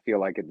don't want to feel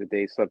like the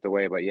day slipped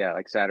away. But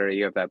like Saturday,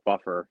 you have that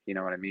buffer, you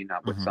know what I mean?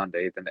 Not with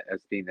Sunday as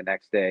being the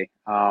next day.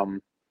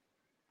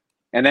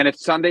 And then if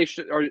Sunday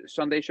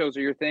shows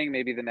are your thing,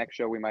 maybe the next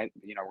show we might,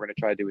 we're going to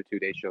try to do a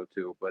 2-day show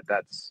too, but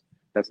that's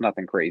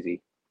nothing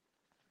crazy.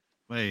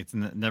 Wait, it's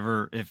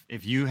never,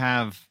 if you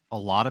have a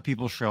lot of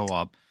people show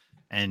up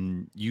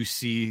and you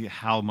see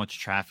how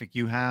much traffic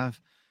you have,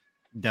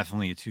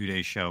 definitely a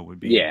 2-day show would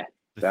be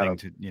the thing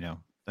to,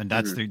 and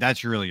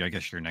that's really, I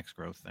guess, your next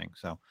growth thing.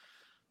 So,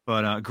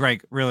 but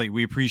Greg, really,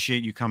 we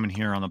appreciate you coming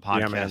here on the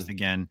podcast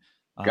again.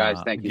 Guys,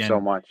 thank you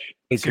so much.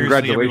 Hey,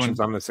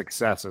 congratulations on the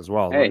success as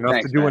well. Hey, enough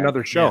thanks, to do man.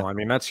 another show. I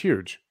mean, that's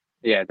huge.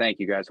 Yeah, thank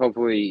you guys.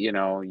 Hopefully,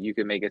 you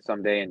can make it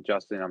someday. And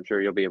Justin, I'm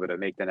sure you'll be able to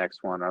make the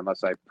next one,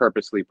 unless I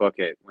purposely book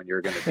it when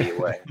you're going to be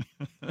away.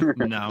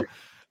 No,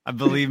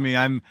 believe me,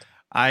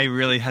 I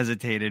really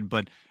hesitated,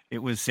 but it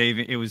was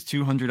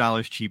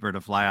 $200 cheaper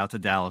to fly out to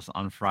Dallas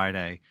on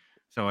Friday.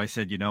 So I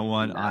said, you know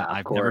what?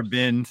 I've never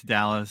been to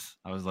Dallas.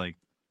 I was like,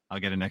 I'll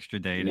get an extra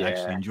day to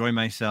actually enjoy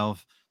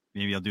myself.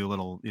 Maybe I'll do a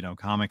little,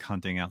 comic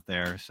hunting out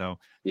there. So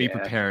be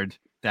prepared,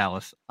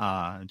 Dallas.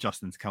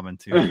 Justin's coming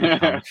to your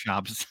comic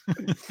shops.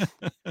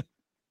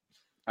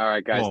 All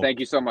right, guys. Cool. Thank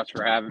you so much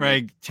for having me.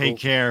 Greg, take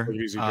care.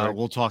 Easy,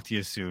 we'll talk to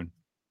you soon.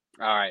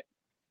 All right.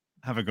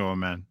 Have a good one,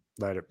 man.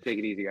 Later. Take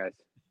it easy, guys.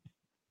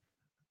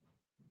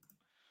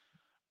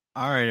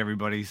 All right,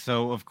 everybody.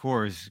 So, of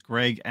course,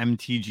 Greg,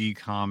 MTG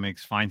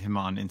Comics, find him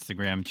on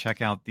Instagram.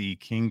 Check out the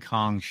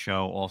KingKon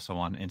show also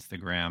on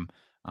Instagram.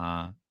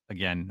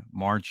 Again,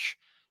 March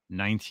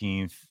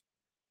 19th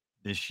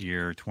this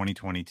year,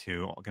 2022.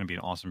 Going to be an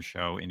awesome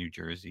show in New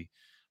Jersey.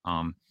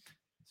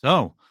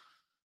 So,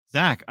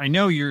 Zach, I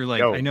know you're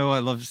like, I know I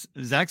love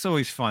Zach's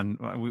always fun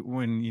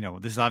when,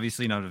 this is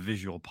obviously not a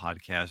visual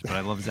podcast, but I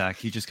love Zach.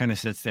 He just kind of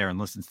sits there and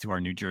listens to our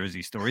New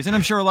Jersey stories. And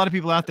I'm sure a lot of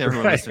people out there who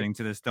are listening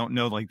to this don't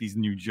know like these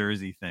New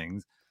Jersey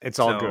things. It's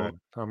all good.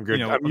 I'm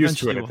good. I'm used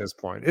to it at this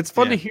point. It's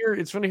fun to hear.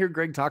 It's fun to hear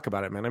Greg talk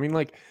about it, man. I mean,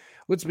 like,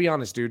 let's be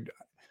honest, dude.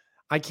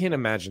 I can't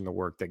imagine the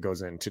work that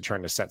goes into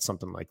trying to set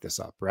something like this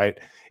up. Right.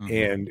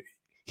 And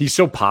he's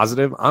so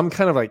positive. I'm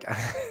kind of like,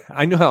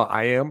 I know how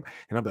I am.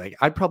 And I'm like,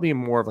 I probably am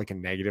more of like a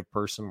negative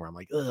person where I'm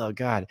like, oh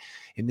God.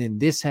 And then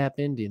this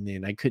happened. And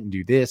then I couldn't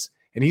do this.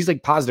 And he's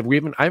like positive.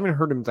 I haven't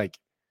heard him like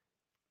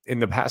in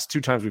the past 2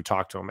 times we've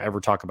talked to him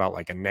ever talk about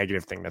like a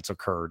negative thing that's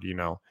occurred,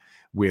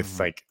 with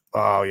like,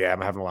 oh yeah,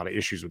 I'm having a lot of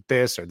issues with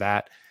this or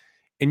that.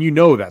 And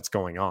that's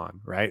going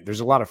on, right? There's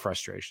a lot of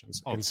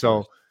frustrations. And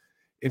so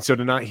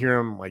to not hear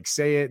him like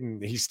say it,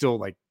 and he still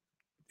like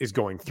is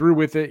going through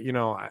with it,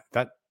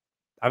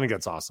 I think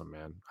that's awesome,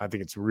 man. I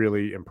think it's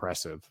really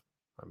impressive.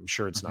 I'm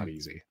sure it's not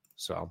easy.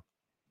 So,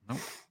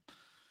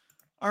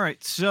 all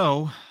right.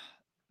 So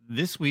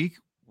this week,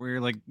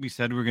 like we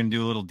said, we're going to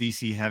do a little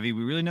DC heavy.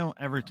 We really don't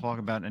ever talk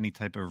about any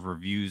type of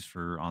reviews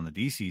on the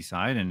DC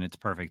side, and it's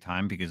perfect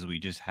time because we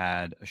just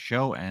had a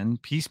show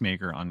end,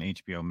 Peacemaker on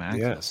HBO Max.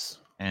 Yes.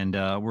 And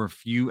we're a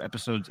few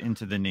episodes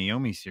into the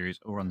Naomi series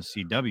over on the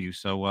CW.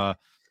 So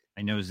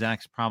I know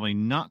Zach's probably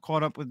not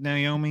caught up with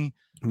Naomi.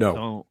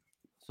 No.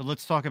 So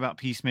let's talk about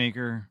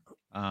Peacemaker.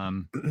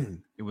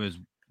 It was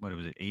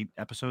 8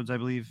 episodes, I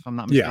believe, if I'm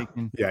not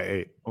mistaken. Yeah,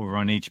 8 over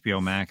on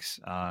HBO Max.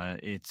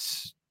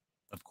 It's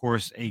of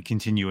course a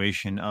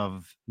continuation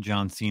of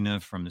John Cena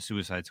from the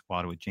Suicide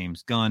Squad with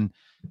James Gunn,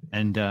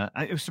 and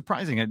it was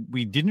surprising.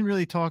 We didn't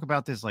really talk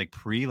about this like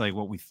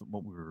what we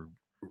were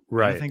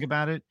going to think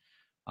about it.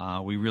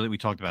 We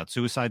talked about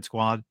Suicide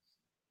Squad.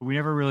 We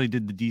never really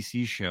did the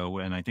DC show,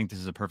 and I think this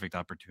is a perfect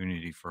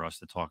opportunity for us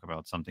to talk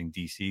about something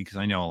DC, because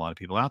I know a lot of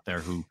people out there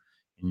who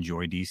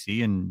enjoy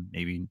DC and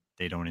maybe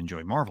they don't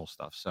enjoy Marvel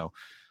stuff. So,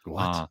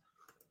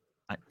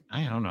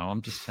 I don't know.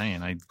 I'm just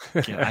saying. I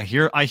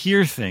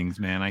hear things,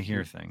 man. I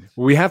hear things.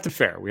 We have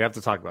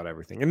to talk about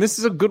everything, and this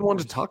is a good one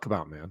to talk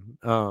about,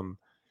 man.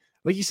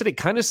 Like you said, it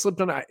kind of slipped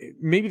on.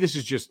 Maybe this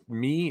is just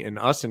me and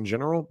us in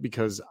general,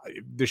 because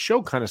the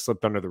show kind of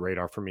slipped under the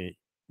radar for me,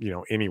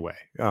 anyway.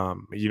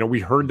 We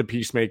heard the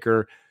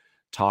Peacemaker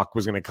talk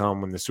was going to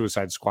come when the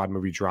Suicide Squad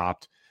movie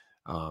dropped.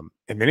 And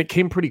then it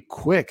came pretty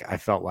quick. I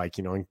felt like,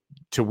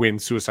 to when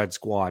Suicide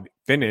Squad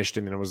finished.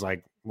 And then it was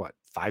like, what,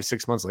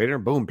 5-6 months later,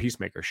 boom,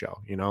 Peacemaker show,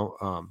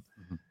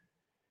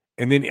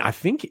 And then I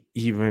think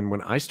even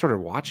when I started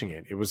watching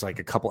it, it was like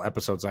a couple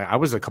episodes. I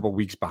was a couple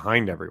weeks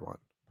behind everyone.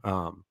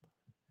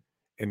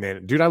 And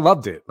then, dude, I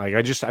loved it. Like,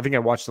 I think I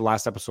watched the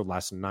last episode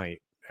last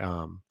night.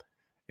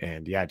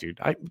 And yeah, dude,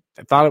 I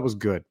thought it was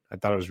good. I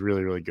thought it was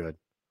really, really good.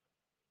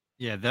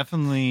 Yeah,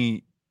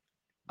 definitely.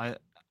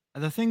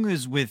 The thing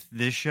is with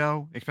this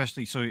show,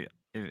 especially, so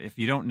if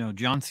you don't know,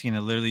 John Cena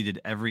literally did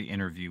every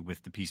interview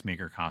with the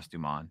Peacemaker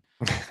costume on.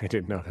 I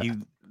didn't know that. He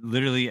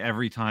literally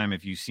every time,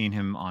 if you've seen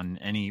him on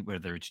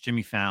whether it's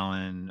Jimmy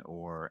Fallon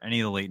or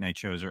any of the late night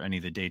shows or any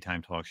of the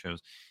daytime talk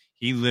shows,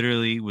 he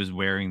literally was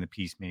wearing the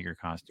Peacemaker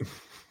costume.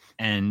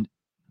 And,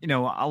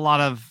 a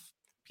lot of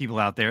people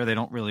out there, they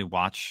don't really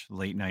watch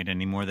late night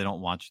anymore. They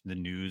don't watch the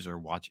news or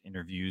watch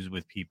interviews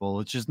with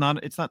people. It's not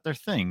their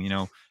thing.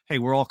 Hey,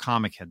 we're all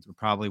comic heads. We're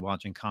probably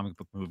watching comic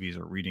book movies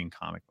or reading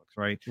comic books,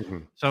 right? Mm-hmm.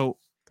 So,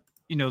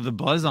 the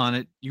buzz on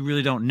it, you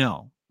really don't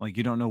know. Like,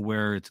 you don't know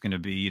where it's going to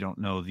be. You don't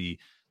know the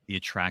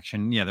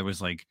attraction. Yeah, there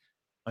was like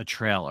a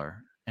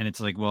trailer. And it's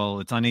like,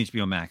 well, it's on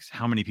HBO Max.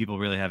 How many people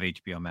really have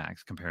HBO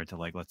Max compared to,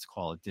 like, let's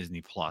call it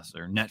Disney Plus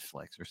or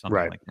Netflix or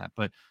something like that?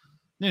 But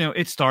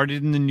it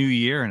started in the new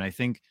year, and I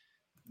think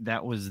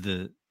that was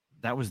the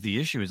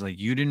issue, is like,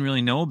 you didn't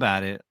really know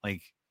about it,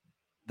 like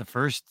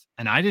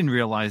and I didn't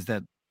realize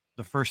that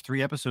the first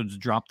 3 episodes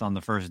dropped on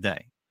the first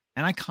day.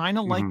 And I kind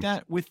of like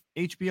that with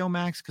HBO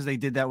Max, because they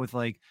did that with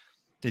like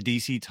the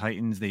DC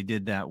Titans. They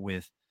did that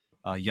with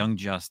Young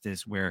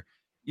Justice, where,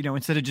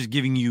 instead of just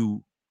giving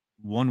you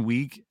 1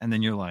 week and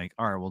then you're like,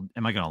 all right, well,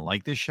 am I going to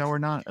like this show or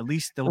not? At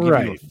least they'll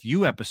give you a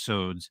few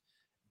episodes.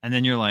 And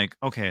then you're like,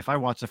 okay, if I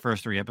watch the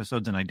first 3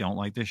 episodes and I don't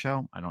like this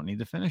show, I don't need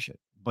to finish it.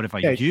 But if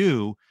I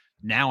do,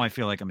 now I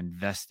feel like I'm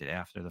invested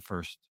after the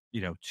first,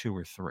 2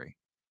 or 3.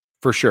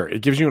 For sure.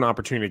 It gives you an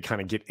opportunity to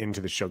kind of get into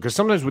the show. Because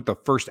sometimes with the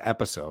first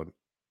episode,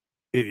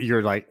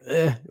 you're like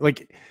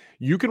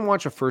you can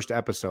watch a first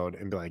episode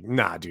and be like,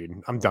 nah, dude,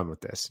 I'm done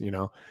with this,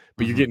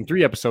 But you're getting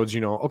 3 episodes,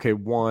 okay,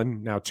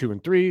 1, now 2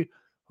 and 3.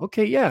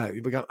 Okay, yeah,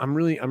 I'm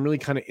really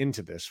kind of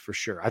into this for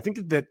sure. I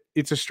think that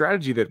it's a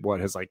strategy that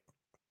has like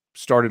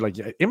started, like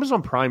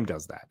Amazon Prime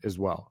does that as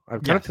well. I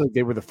kind of feel like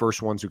they were the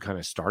first ones who kind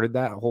of started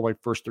that whole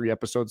like first 3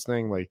 episodes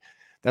thing. Like,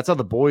 that's how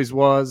The Boys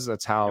was.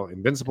 That's how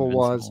Invincible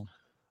was.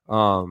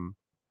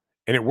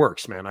 And it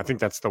works, man. I think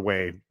that's the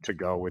way to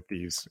go with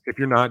these. If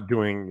you're not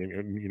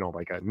doing,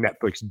 like a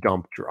Netflix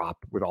dump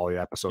drop with all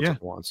the episodes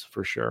at once,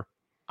 for sure.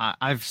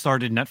 I've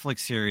started Netflix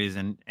series,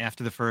 and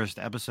after the first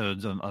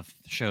episodes of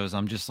shows,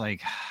 I'm just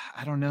like,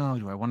 I don't know.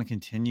 Do I want to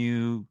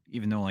continue,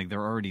 even though like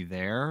they're already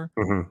there?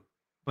 Mm-hmm.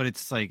 But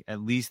it's like, at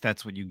least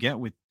that's what you get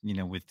with,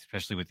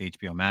 especially with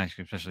HBO Max,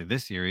 especially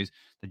this series,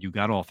 that you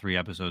got all 3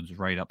 episodes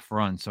right up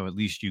front. So at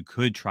least you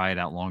could try it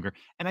out longer.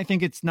 And I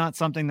think it's not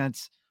something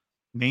that's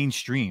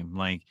mainstream.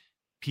 Like,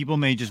 people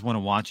may just want to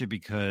watch it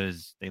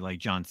because they like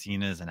John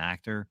Cena as an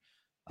actor.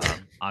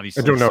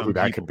 Obviously, I don't know who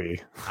that could be.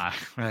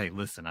 Hey,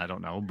 listen, I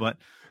don't know. But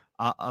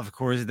of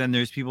course, then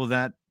there's people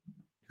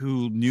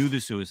who knew the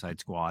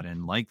Suicide Squad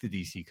and liked the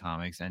DC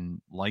comics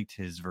and liked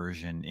his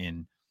version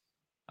in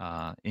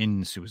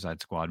the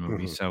Suicide Squad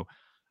movie. Mm-hmm. So,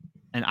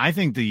 and I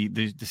think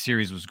the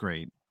series was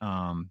great.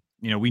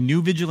 We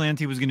knew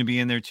Vigilante was going to be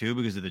in there too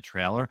because of the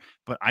trailer,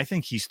 but I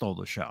think he stole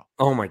the show.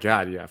 Oh my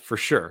God. Yeah, for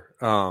sure.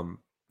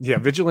 Yeah,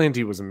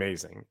 Vigilante was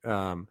amazing.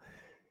 And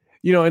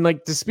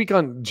like, to speak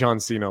on John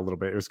Cena a little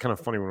bit, it was kind of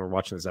funny when we were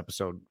watching this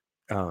episode.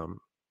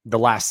 The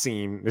last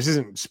scene, this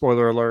isn't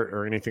spoiler alert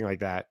or anything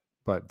like that,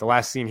 but the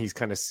last scene, he's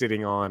kind of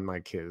sitting on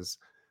like his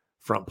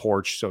front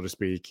porch, so to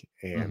speak,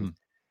 and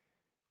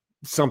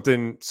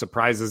something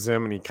surprises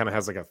him, and he kind of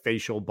has like a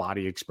facial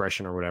body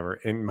expression or whatever.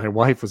 And my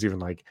wife was even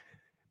like,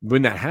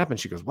 when that happened,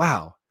 she goes,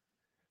 wow.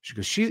 She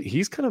goes,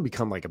 he's kind of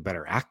become like a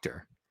better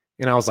actor.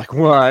 And I was like,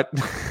 what?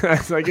 I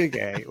was like,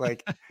 okay,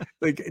 like,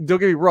 don't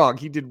get me wrong.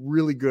 He did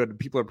really good.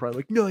 People are probably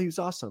like, no, he was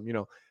awesome,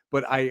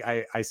 but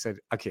I said,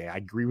 okay, I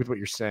agree with what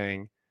you're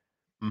saying.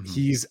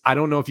 I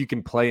don't know if you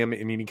can play him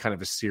in any kind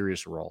of a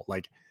serious role.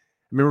 Like,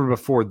 I remember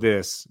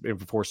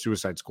before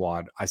Suicide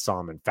Squad, I saw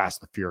him in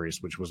Fast and the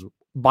Furious, which was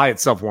by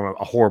itself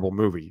a horrible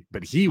movie,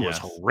 but he was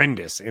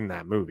horrendous in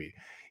that movie.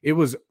 It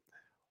was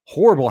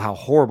horrible how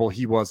horrible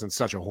he was in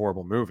such a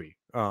horrible movie.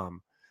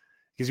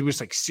 Because he was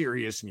like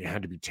serious and you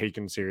had to be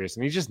taken serious,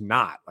 and he's just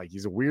not. Like,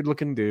 he's a weird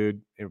looking dude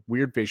and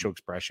weird facial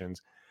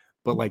expressions,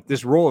 but like,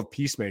 this role of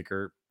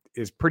Peacemaker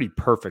is pretty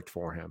perfect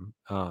for him.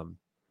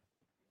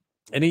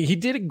 And he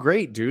did it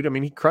great, dude. I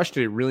mean, he crushed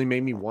it. It really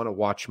made me want to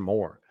watch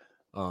more.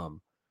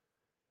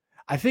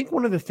 I think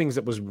one of the things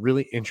that was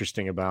really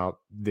interesting about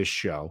this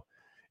show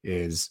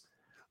is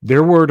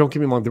don't get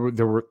me wrong,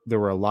 there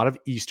were a lot of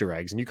Easter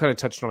eggs, and you kind of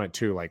touched on it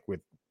too, like with,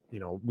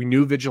 we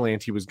knew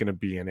Vigilante was going to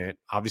be in it.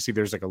 Obviously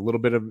there's like a little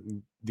bit of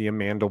the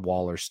Amanda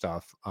Waller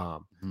stuff.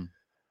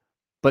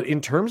 But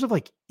in terms of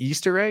like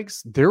Easter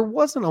eggs, there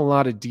wasn't a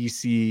lot of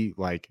DC,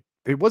 like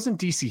it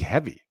wasn't DC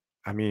heavy.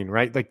 I mean,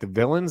 right? Like the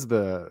villains,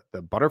 the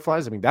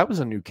butterflies. I mean, that was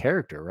a new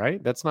character,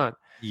 right? That's not.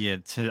 Yeah,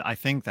 I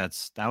think that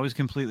was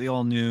completely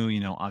all new.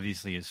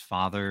 Obviously his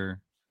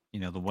father.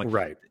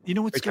 Right.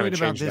 What's They kinda great about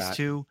changed this that.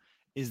 too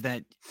is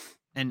that,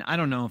 and I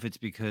don't know if it's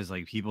because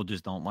like people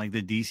just don't like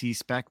the DC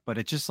spec, but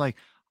it's just like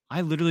I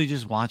literally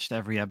just watched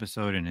every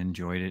episode and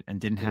enjoyed it and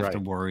didn't have to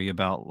Right. worry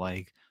about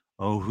like,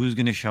 oh, who's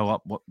going to show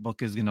up, what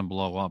book is going to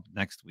blow up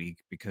next week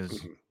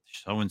because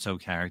so and so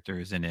character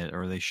is in it,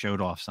 or they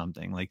showed off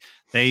something. Like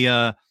they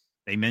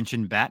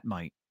mentioned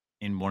Batmite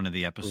in one of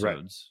the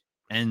episodes,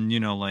 and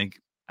like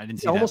I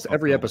didn't see that almost book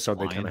every go episode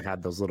they kind flying. of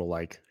had those little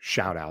like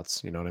shout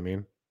outs, you know what I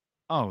mean?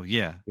 Oh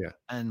yeah, Yeah.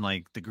 and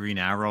like the Green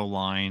Arrow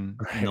line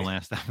in the Right.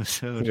 last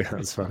episode. Yeah,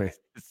 that's funny.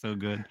 It's so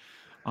good.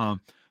 But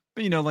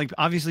like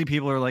obviously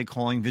people are like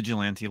calling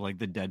Vigilante like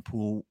the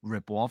Deadpool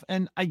ripoff,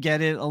 and I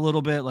get it a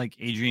little bit. Like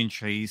Adrian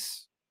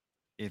Chase,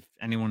 if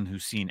anyone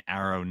who's seen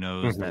Arrow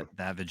knows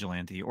that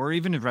Vigilante, or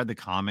even have read the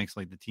comics,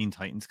 like the Teen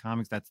Titans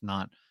comics, that's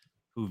not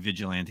who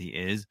Vigilante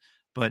is.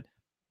 But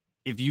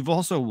if you've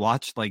also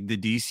watched like the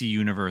DC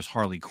Universe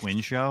Harley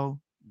Quinn show,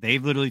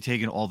 they've literally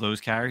taken all those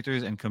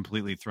characters and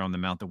completely thrown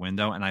them out the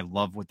window. And I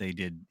love what they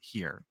did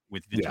here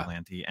with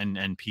Vigilante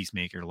and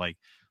Peacemaker. Like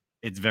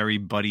it's very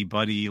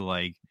buddy,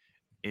 like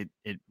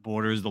it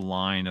borders the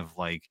line of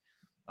like,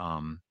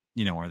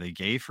 are they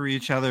gay for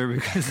each other?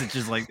 Because it's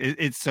just like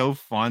it's so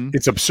fun.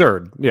 It's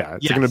absurd. Yeah,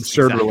 it's like an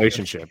absurd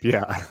relationship.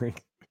 Yeah.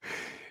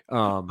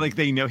 Like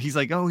they know he's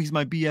like, oh, he's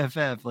my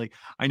BFF. Like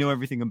I know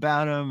everything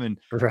about him, and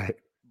right.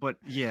 But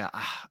yeah,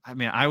 I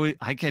mean,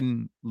 I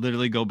can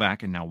literally go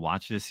back and now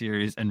watch this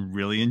series and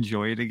really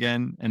enjoy it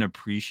again and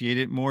appreciate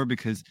it more,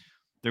 because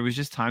there was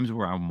just times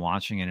where I'm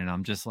watching it and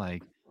I'm just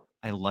like,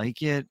 I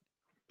like it,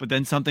 but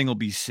then something will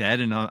be said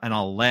and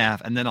I'll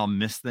laugh and then I'll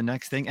miss the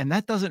next thing, and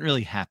that doesn't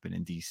really happen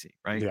in DC,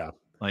 right? Yeah.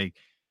 Like,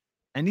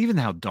 and even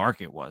how dark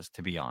it was,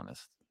 to be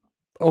honest.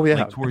 Oh yeah,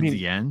 like towards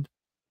the end.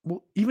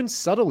 Well, even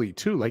subtly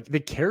too, like the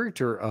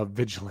character of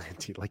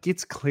Vigilante, like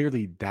it's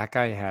clearly that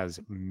guy has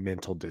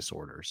mental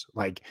disorders.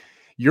 Like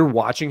you're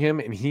watching him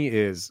and he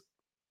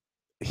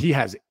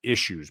has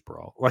issues,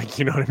 bro. Like,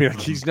 you know what I mean? Like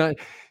he's not,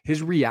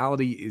 his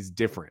reality is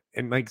different.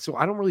 And like, so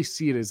I don't really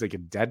see it as like a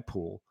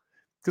Deadpool,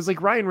 because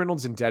like Ryan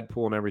Reynolds in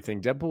Deadpool and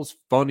everything, Deadpool's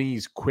funny,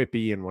 he's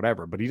quippy and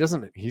whatever, but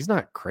he's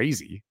not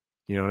crazy.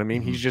 You know what I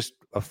mean? He's just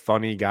a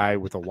funny guy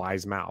with a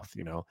wise mouth,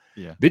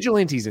 Yeah.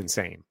 Vigilante's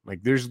insane.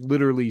 Like there's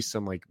literally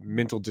some like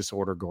mental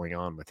disorder going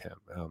on with him.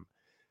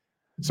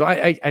 So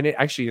I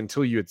actually,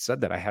 until you had said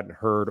that, I hadn't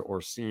heard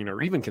or seen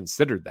or even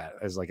considered that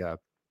as like a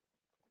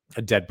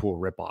Deadpool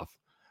ripoff.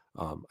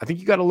 I think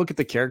you got to look at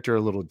the character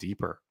a little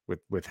deeper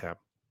with him,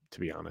 to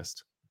be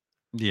honest.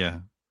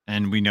 Yeah.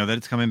 And we know that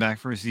it's coming back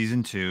for a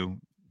season 2.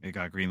 It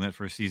got greenlit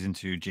for a season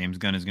 2. James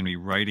Gunn is going to be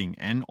writing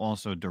and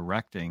also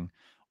directing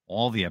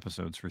all the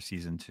episodes for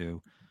season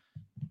 2.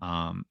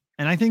 And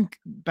I think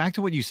back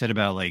to what you said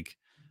about like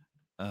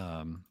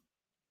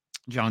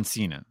John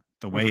Cena,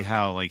 the way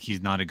how like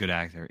he's not a good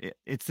actor.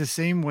 It's the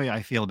same way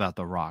I feel about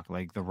The Rock.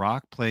 Like The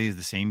Rock plays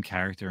the same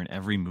character in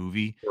every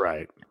movie.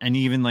 Right. And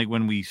even like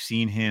when we've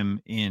seen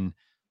him in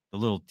the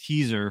little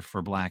teaser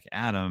for Black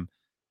Adam,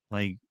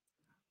 like,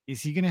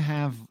 is he going to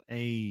have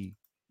a,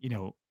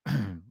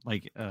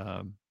 like,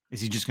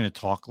 is he just going to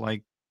talk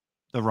like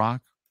The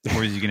Rock?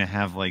 Or is he going to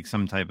have like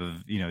some type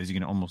of, is he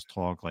going to almost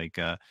talk like,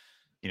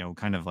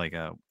 kind of like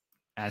a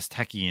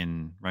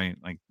Aztecian, right?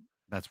 Like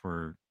that's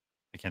where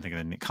I can't think of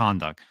the name.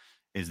 Kondak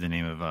is the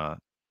name of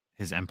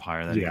his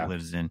empire that he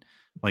lives in.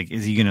 Like,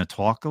 is he going to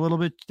talk a little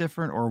bit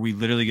different, or are we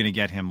literally going to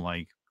get him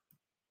like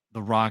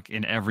The Rock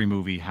in every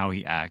movie, how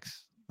he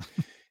acts?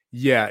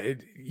 Yeah,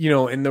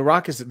 and The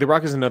Rock is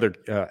another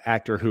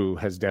actor who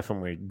has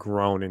definitely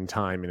grown in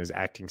time in his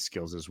acting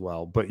skills as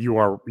well. But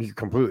you're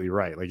completely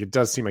right. Like it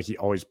does seem like he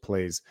always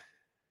plays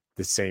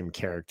the same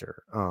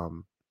character.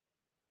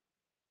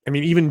 I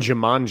mean, even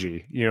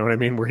Jumanji, you know what I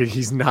mean? Where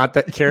he's not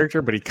that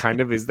character, but he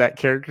kind of is that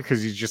character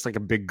because he's just like a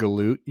big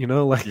galoot,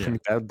 Like I mean,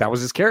 that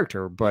was his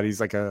character, but he's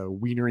like a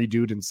wienery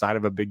dude inside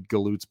of a big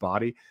galoot's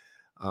body.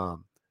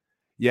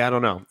 Yeah, I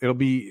don't know. It'll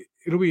be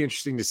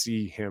interesting to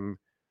see him.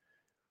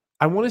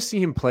 I want to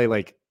see him play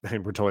like,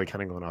 and we're totally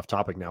kind of going off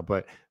topic now,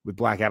 but with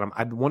Black Adam,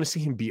 I'd want to see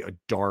him be a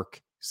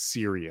dark,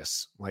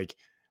 serious. Like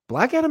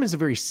Black Adam is a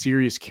very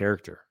serious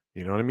character.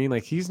 You know what I mean?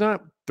 Like he's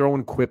not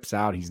throwing quips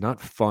out. He's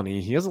not funny.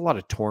 He has a lot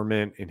of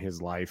torment in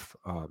his life.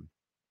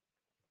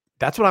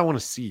 That's what I want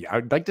to see.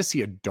 I'd like to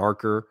see a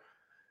darker,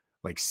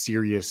 like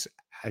serious,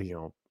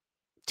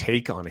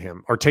 take on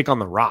him, or take on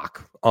the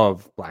Rock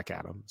of Black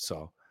Adam.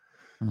 So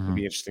it'd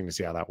be interesting to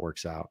see how that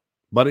works out.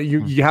 But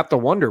you have to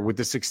wonder, with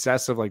the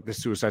success of like the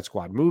Suicide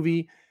Squad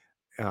movie,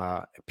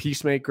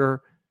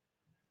 Peacemaker,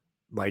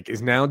 like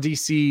is now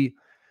DC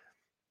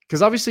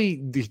because obviously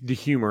the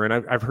humor, and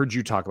I've heard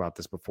you talk about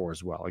this before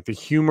as well. Like the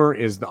humor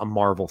is a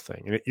Marvel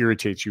thing, and it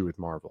irritates you with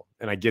Marvel,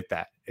 and I get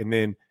that. And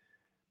then,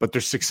 but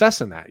there's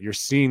success in that. You're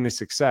seeing the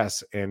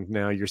success, and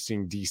now you're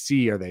seeing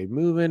DC. Are they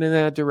moving in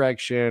that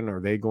direction? Are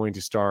they going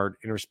to start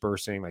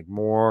interspersing like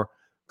more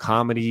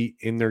comedy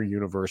in their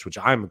universe, which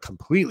I'm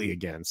completely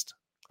against?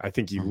 I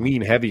think you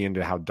lean heavy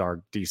into how dark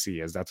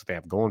DC is. That's what they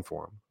have going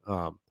for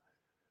them.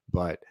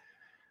 But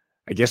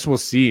I guess we'll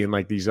see in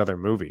like these other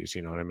movies.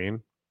 You know what I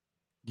mean?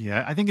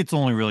 Yeah, I think it's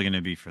only really going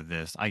to be for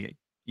this.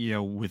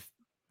 With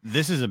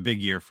this is a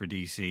big year for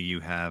DC. You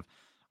have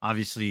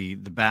obviously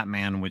the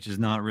Batman, which is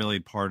not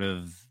really part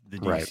of the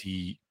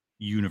DC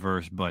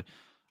universe, but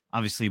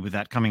obviously with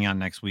that coming out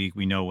next week,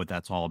 we know what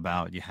that's all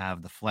about. You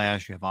have the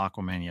Flash, you have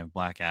Aquaman, you have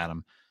Black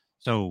Adam.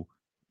 So,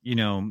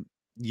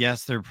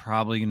 yes, they're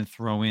probably going to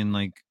throw in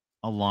like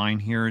a line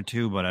here or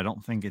two, but I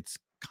don't think it's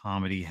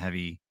comedy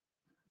heavy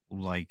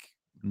like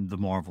the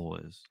Marvel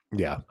is.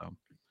 Yeah. So,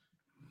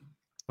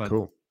 but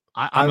cool.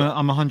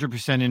 I'm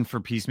 100% in for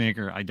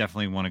Peacemaker. I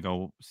definitely want to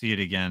go see it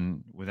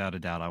again. Without a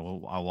doubt,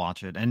 I'll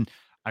watch it. And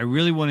I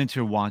really wanted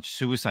to watch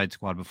Suicide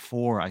Squad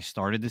before I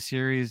started the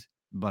series,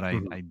 but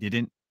I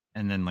didn't.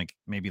 And then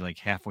maybe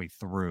halfway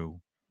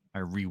through, I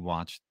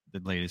rewatched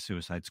the latest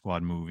Suicide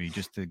Squad movie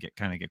just to get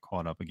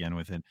caught up again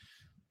with it,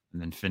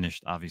 and then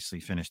finished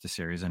the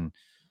series. And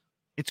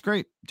it's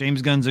great.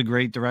 James Gunn's a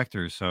great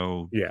director,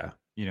 so yeah.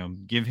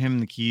 Give him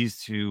the keys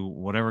to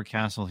whatever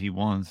castle he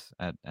wants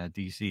at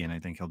DC, and I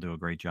think he'll do a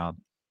great job.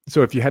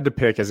 So if you had to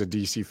pick as a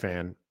DC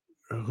fan,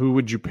 who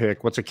would you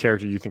pick? What's a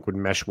character you think would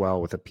mesh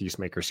well with a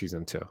Peacemaker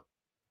season 2?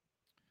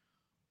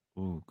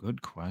 Ooh,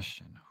 good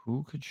question.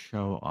 Who could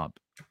show up?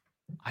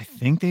 I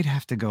think they'd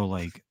have to go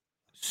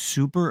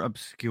super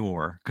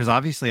obscure, because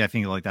obviously I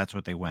think that's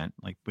what they went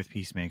with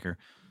Peacemaker.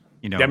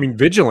 I mean,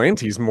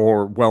 Vigilante's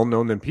more well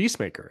known than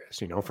Peacemaker is.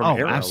 From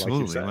Arrow,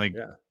 absolutely. like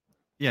you said.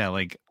 Yeah,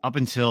 up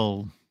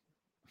until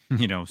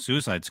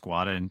Suicide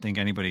Squad, I didn't think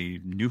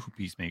anybody knew who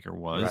Peacemaker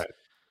was. Right.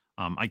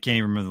 I can't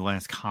even remember the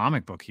last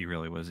comic book he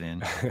really was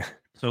in.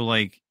 So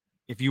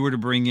if you were to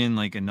bring in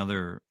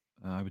another,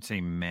 I would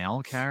say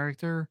male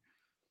character.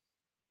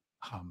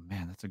 Oh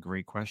man, that's a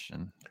great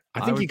question.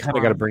 I think you kind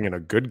of got to bring in a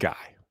good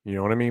guy. You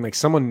know what I mean? Like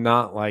someone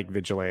not like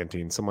Vigilante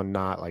and someone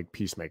not like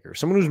Peacemaker.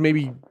 Someone who's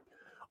maybe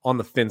on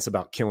the fence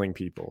about killing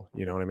people.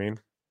 You know what I mean?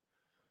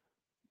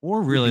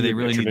 Or really, they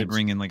really need to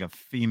bring in a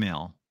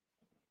female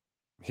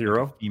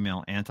hero,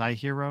 female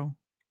anti-hero.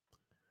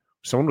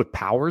 Someone with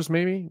powers,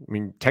 maybe? I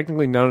mean,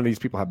 technically none of these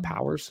people have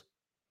powers.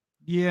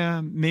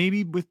 Yeah,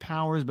 maybe with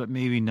powers, but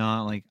maybe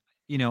not.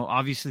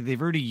 Obviously they've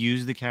already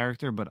used the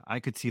character, but I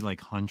could see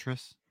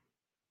Huntress,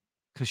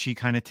 because she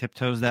kind of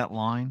tiptoes that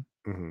line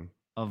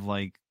of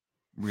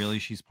really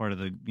she's part of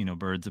the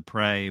birds of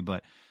prey,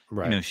 but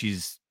she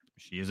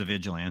is a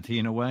vigilante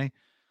in a way.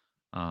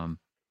 So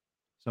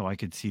I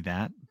could see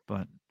that,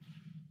 but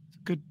it's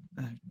good.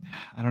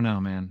 I don't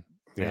know, man.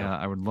 Yeah,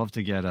 I would love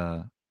to get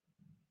an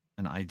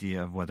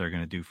idea of what they're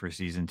going to do for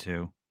season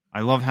 2.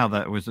 I love how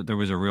there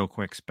was a real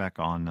quick spec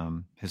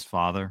on his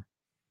father.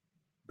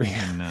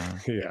 And,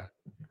 yeah,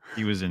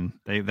 he was in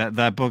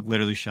that book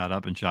literally shot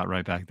up and shot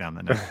right back down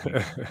the next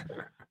week.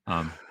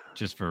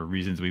 Just for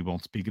reasons we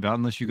won't speak about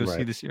unless you go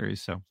see the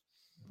series.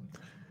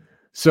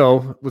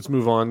 So let's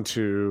move on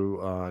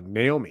to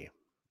Naomi.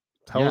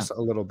 Tell us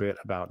a little bit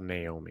about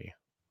Naomi.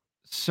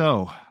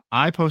 So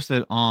I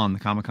posted on the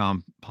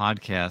Comic-Con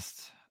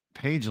podcast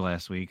page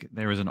last week.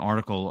 There was an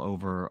article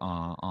over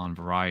on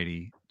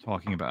Variety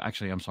talking about,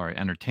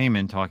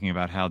 Entertainment, talking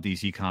about how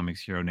DC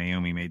Comics hero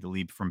Naomi made the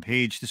leap from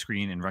page to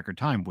screen in record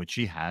time, which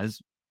she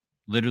has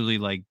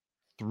literally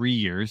 3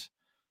 years.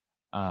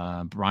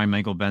 Brian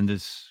Michael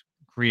Bendis,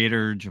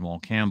 creator, Jamal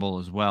Campbell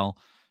as well.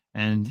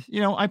 And,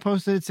 I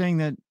posted it saying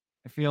that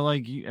I feel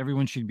like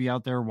everyone should be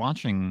out there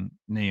watching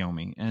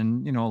Naomi.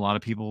 And, a lot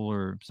of people,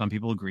 or some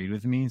people agreed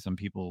with me. Some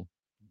people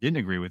didn't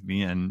agree with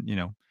me and,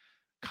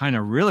 kind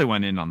of really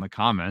went in on the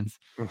comments.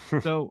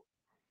 So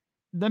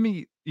let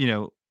me,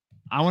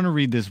 I want to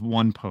read this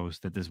one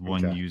post that this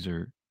one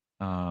user,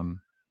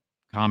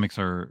 comics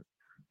are,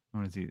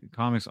 I'm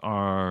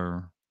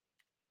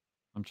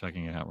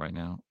checking it out right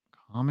now.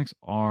 Comics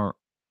are,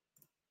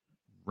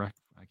 I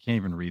can't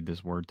even read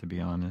this word, to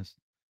be honest.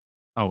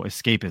 Oh,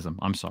 escapism.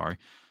 I'm sorry.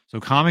 So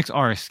comics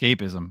are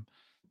escapism.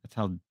 That's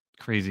how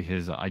crazy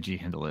his IG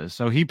handle is.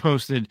 So he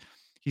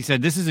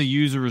said, this is a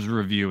user's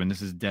review, and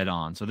this is dead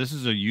on. So this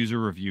is a user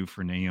review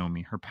for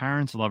Naomi. Her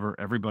parents love her.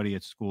 Everybody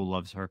at school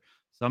loves her.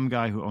 Some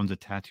guy who owns a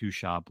tattoo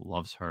shop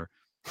loves her.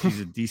 She's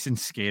a decent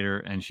skater,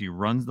 and she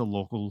runs the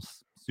local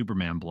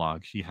Superman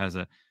blog. She has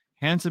a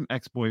handsome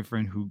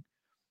ex-boyfriend who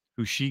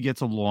she gets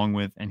along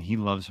with, and he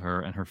loves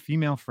her. And her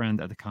female friend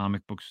at the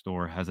comic book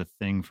store has a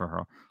thing for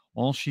her.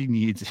 All she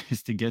needs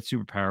is to get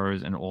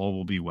superpowers, and all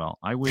will be well.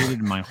 I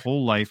waited my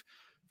whole life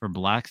for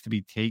blacks to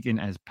be taken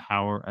as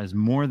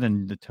more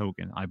than the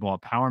token. I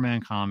bought Power Man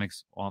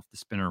comics off the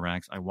spinner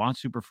racks. I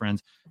watched Super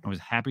Friends. I was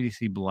happy to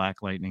see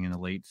Black Lightning in the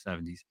late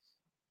 70s.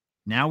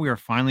 Now we are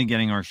finally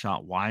getting our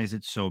shot. Why is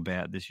it so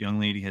bad? This young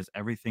lady has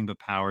everything but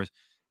powers,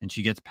 and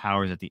she gets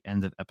powers at the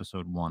end of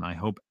episode 1. I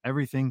hope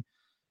everything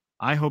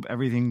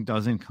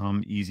doesn't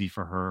come easy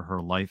for her.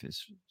 Her life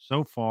is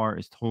so far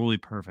is totally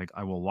perfect.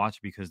 I will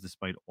watch because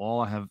despite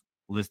all I have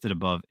listed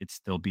above, it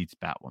still beats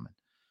Batwoman.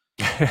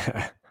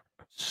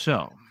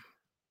 So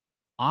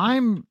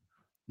I'm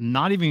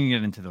not even gonna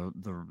get into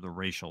the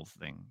racial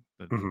thing.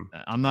 But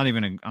I'm not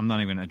even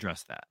gonna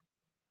address that.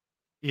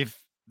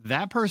 If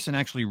that person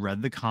actually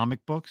read the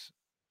comic books,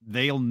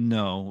 they'll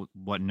know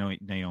what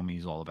Naomi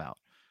is all about.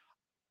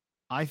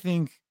 I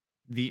think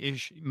the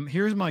issue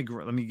here's my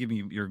let me give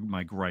you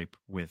my gripe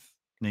with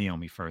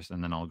Naomi first,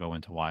 and then I'll go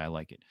into why I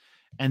like it.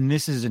 And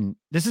this is an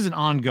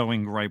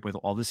ongoing gripe with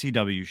all the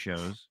CW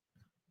shows,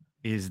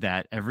 is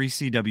that every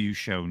CW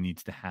show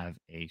needs to have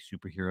a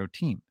superhero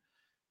team.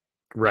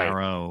 Right.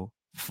 Arrow,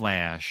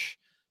 Flash,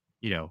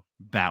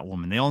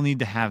 Batwoman. They all need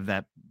to have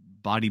that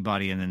body,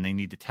 and then they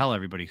need to tell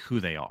everybody who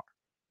they are.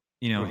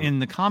 In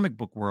the comic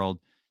book world,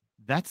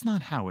 that's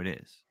not how it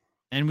is.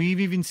 And we've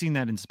even seen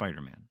that in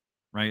Spider-Man,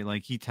 right?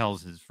 Like he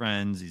tells his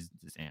friends, his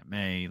Aunt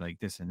May, like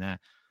this and that.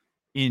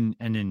 In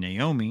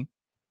Naomi,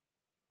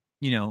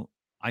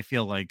 I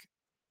feel like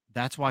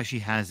that's why she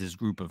has this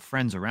group of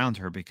friends around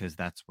her, because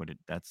that's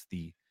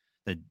the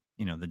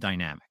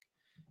dynamic.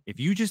 If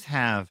you just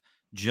have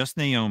just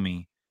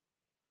Naomi,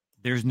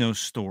 there's no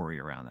story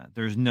around that.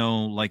 There's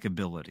no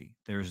likability.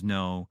 There's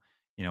no,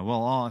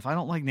 if I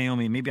don't like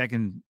Naomi, maybe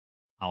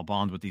I'll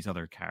bond with these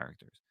other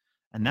characters.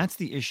 And that's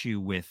the issue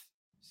with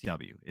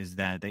CW, is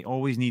that they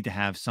always need to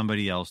have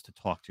somebody else to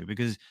talk to,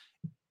 because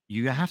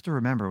you have to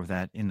remember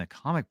that in the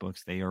comic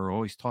books, they are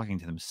always talking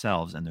to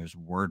themselves and there's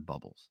word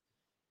bubbles,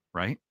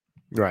 right?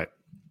 Right.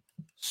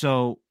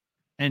 So,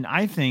 and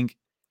I think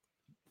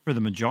for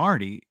the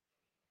majority,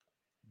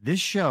 this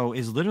show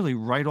is literally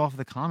right off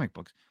the comic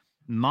books.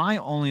 My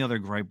only other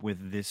gripe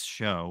with this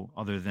show,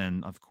 other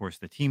than, of course,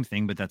 the team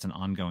thing, but that's an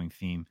ongoing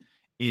theme,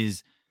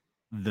 is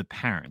the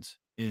parents.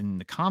 In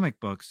the comic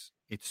books,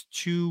 it's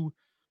two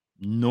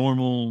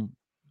normal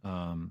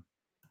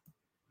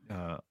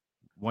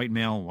white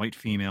male, white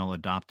female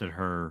adopted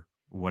her,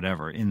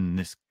 whatever. In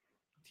this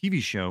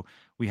TV show,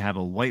 we have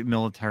a white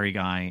military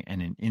guy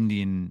and an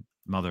Indian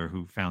mother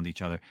who found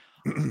each other.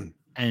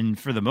 And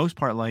for the most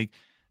part, like,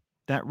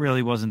 that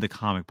really wasn't the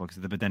comic books.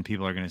 But then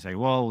people are going to say,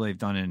 well, they've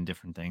done it in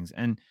different things.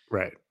 And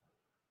right.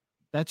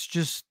 That's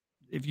just,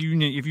 if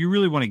you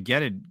really want to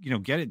get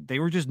it, get it. They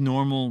were just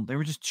normal. They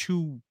were just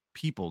two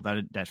people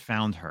that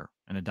found her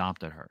and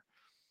adopted her.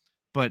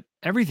 But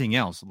everything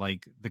else,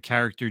 like the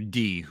character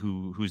D,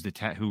 who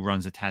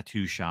runs a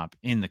tattoo shop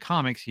in the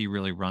comics, he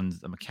really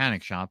runs a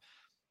mechanic shop.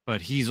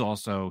 But he's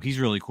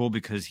really cool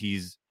because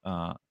he's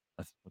what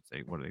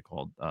are they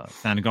called?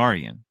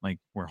 Thanagarian, like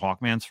where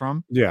Hawkman's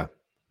from. Yeah.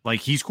 Like,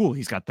 he's cool.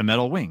 He's got the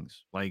metal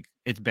wings. Like,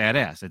 it's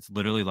badass. It's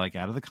literally like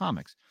out of the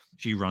comics.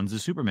 She runs the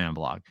Superman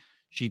blog.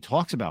 She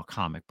talks about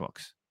comic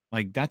books.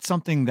 Like, that's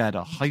something that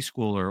a high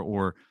schooler,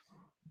 or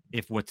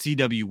if what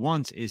CW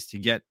wants is to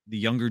get the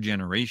younger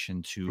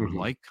generation to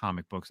like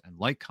comic books and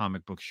like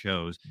comic book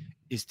shows,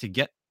 is to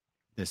get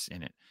this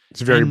in it.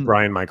 It's very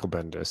Brian Michael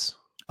Bendis.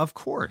 Of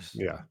course.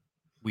 Yeah.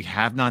 We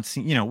have not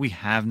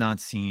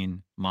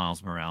seen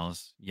Miles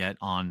Morales yet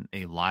on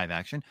a live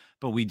action,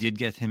 but we did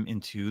get him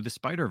into the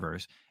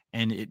Spider-Verse,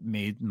 and it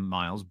made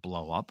Miles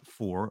blow up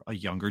for a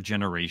younger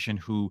generation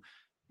who,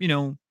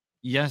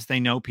 yes, they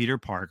know Peter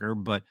Parker,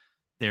 but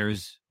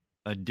there's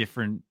a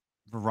different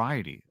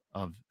variety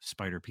of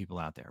Spider people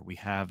out there. We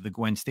have the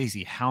Gwen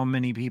Stacy. How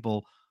many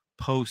people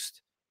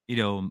post,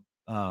 into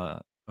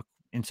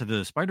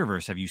the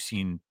Spider-Verse have you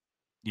seen,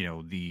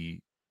 the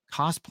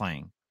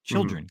cosplaying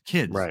children,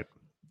 kids? Right.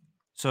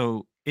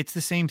 So it's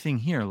the same thing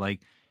here.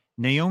 Like,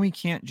 Naomi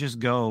can't just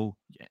go.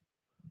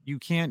 You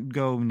can't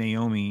go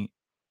Naomi,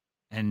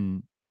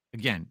 and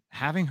again,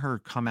 having her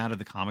come out of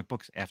the comic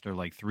books after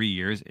like 3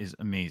 years is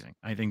amazing.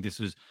 I think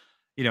this is,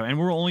 and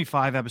we're only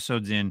 5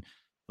 episodes in.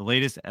 The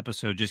latest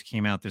episode just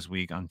came out this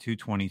week on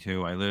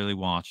 2/22. I literally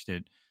watched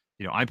it.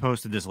 I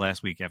posted this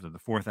last week after the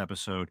 4th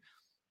episode.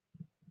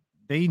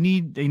 They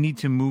need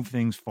to move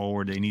things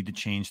forward. They need to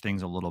change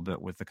things a little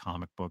bit with the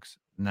comic books,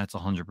 and that's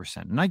 100%.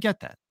 And I get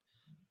that.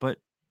 But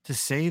to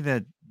say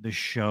that the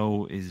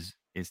show is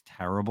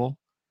terrible,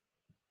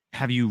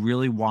 have you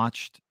really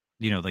watched,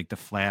 like the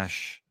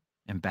Flash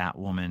and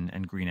Batwoman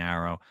and Green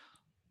Arrow?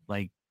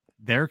 Like,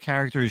 they're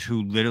characters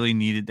who literally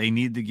needed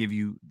to give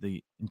you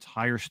the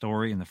entire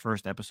story in the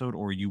first episode,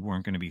 or you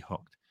weren't going to be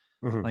hooked.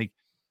 Like,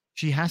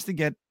 she has to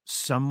get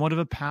somewhat of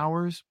a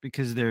powers,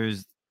 because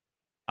there's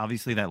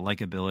obviously that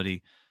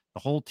likability. The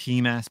whole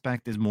team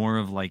aspect is more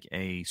of like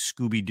a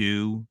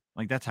Scooby-Doo.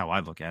 Like, that's how I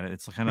look at it.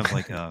 It's kind of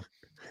like a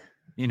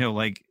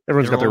like,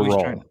 everyone's got their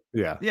role.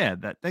 Yeah,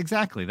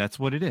 exactly. That's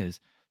what it is.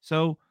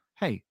 So,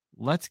 hey,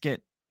 let's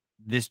get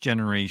this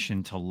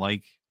generation to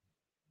like,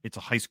 it's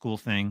a high school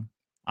thing.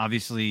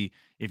 Obviously,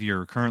 if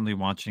you're currently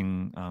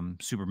watching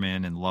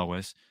Superman and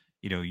Lois,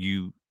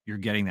 you're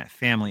getting that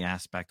family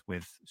aspect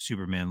with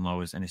Superman,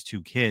 Lois, and his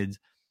 2 kids.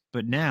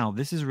 But now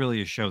this is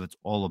really a show that's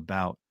all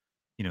about,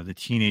 the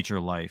teenager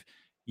life.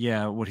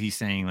 yeah, what he's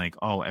saying, like,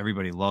 oh,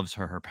 everybody loves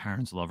her, her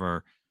parents love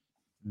her,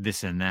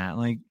 this and that.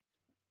 Like,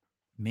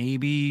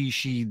 maybe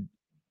she,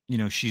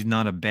 she's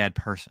not a bad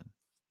person.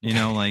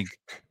 Like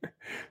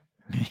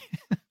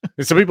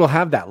And some people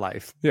have that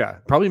life. Yeah.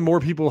 Probably more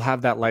people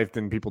have that life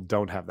than people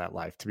don't have that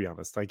life, to be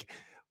honest. Like,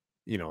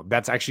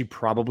 that's actually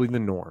probably the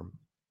norm.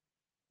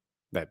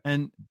 That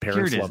and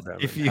parents here it love is. them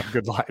If and you have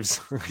good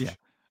lives. yeah.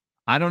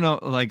 I don't know.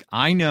 Like,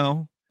 I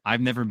know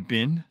I've never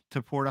been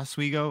to Port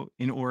Oswego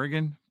in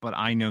Oregon, but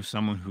I know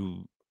someone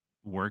who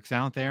works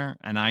out there,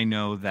 and I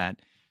know that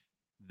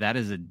that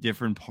is a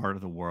different part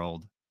of the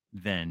world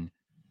than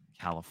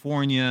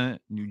California,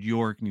 New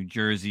York, New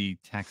Jersey,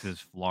 Texas,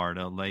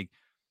 Florida. Like,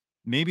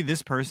 maybe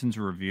this person's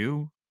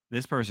review,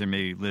 this person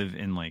may live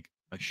in like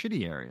a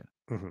shitty area.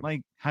 Mhm.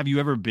 Like, have you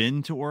ever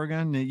been to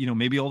Oregon?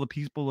 Maybe all the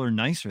people are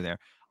nicer there.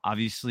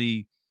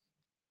 Obviously,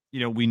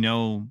 we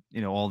know,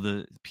 all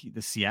the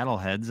Seattle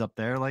heads up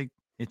there, like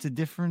it's a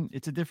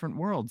different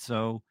world.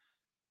 So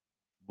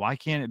why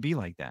can't it be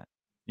like that?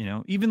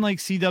 Even like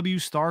CW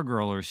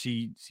Stargirl or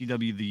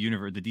CW the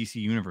universe, the DC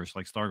universe,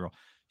 like Stargirl,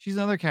 she's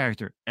another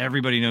character.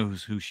 Everybody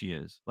knows who she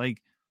is.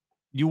 Like,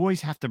 you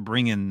always have to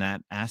bring in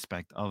that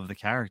aspect of the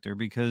character,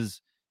 because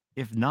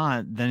if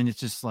not, then it's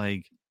just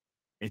like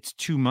it's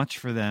too much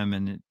for them,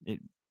 and it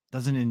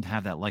doesn't even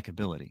have that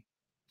likability.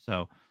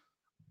 So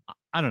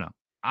I don't know.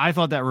 I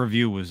thought that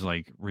review was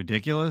like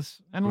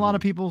ridiculous, and a lot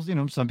of people,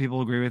 some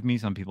people agree with me,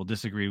 some people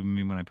disagree with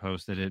me when I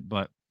posted it,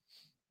 but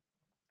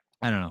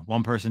I don't know.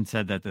 One person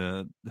said that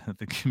the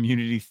the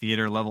community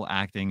theater level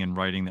acting and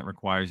writing that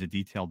requires a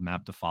detailed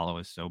map to follow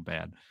is so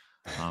bad,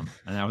 and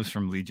that was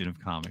from Legion of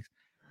Comics.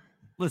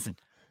 Listen,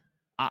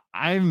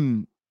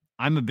 I'm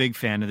a big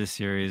fan of this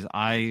series.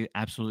 I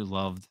absolutely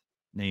loved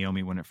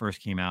Naomi when it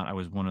first came out. I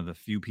was one of the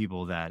few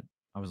people that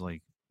I was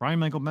like, Brian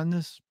Michael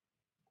Bendis.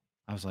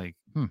 I was like,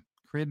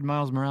 created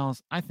Miles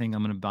Morales. I think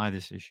I'm going to buy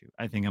this issue.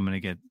 I think I'm going to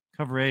get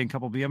cover A and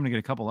couple B. I'm going to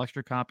get a couple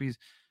extra copies,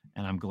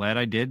 and I'm glad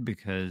I did,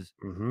 because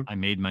I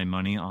made my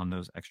money on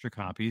those extra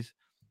copies,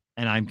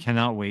 and I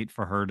cannot wait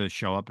for her to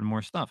show up in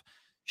more stuff.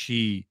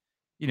 She,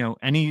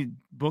 any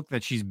book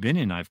that she's been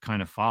in, I've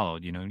kind of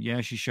followed.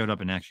 Yeah, she showed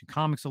up in Action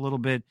Comics a little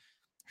bit.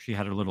 She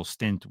had a little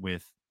stint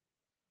with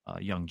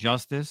Young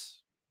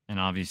Justice, and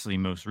obviously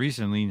most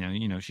recently,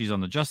 now she's on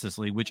the Justice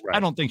League, which I Right.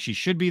 don't think she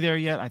should be there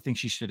yet. I think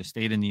she should have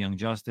stayed in the Young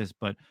Justice,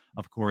 but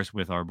of course,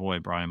 with our boy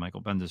Brian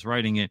Michael Bendis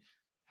writing it,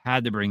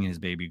 had to bring his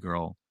baby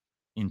girl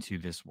into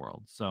this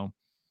world. So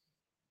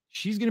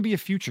she's going to be a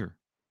future.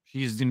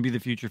 She's going to be the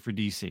future for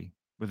DC,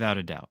 without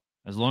a doubt.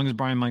 As long as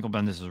Brian Michael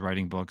Bendis is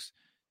writing books,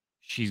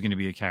 she's going to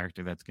be a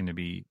character that's going to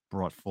be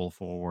brought full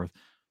forward.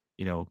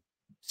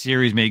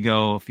 Series may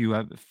go a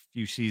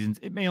few seasons.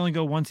 It may only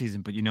go one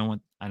season, but you know what?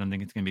 I don't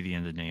think it's going to be the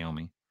end of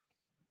Naomi.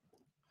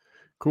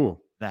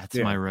 Cool. That's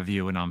my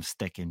review, and I'm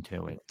sticking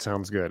to it.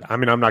 Sounds good. I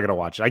mean, I'm not going to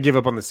watch it. I gave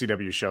up on the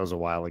CW shows a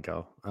while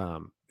ago.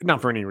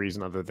 Not for any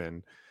reason other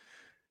than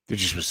there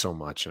just was so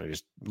much, and I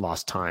just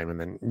lost time, and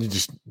then you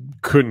just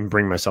couldn't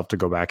bring myself to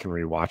go back and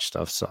rewatch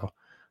stuff. So,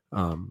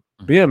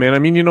 but yeah, man. I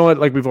mean, you know what?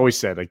 Like we've always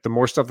said, like the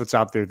more stuff that's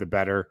out there, the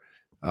better.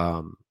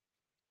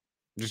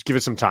 Just give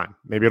it some time.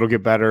 Maybe it'll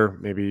get better.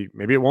 Maybe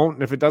it won't.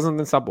 And if it doesn't,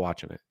 then stop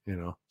watching it.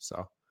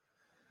 So,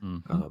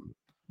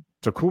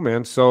 so cool,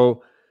 man.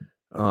 So,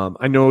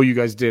 I know you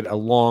guys did a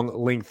long,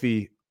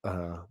 lengthy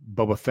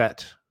Boba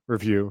Fett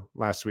review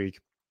last week.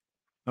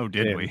 Oh,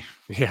 did we?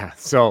 Yeah.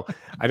 So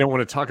I don't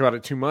want to talk about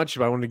it too much,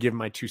 but I want to give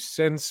my 2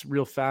 cents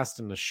real fast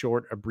in the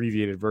short,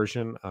 abbreviated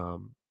version.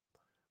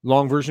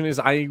 Long version is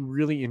I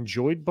really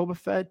enjoyed Boba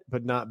Fett,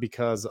 but not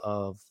because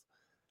of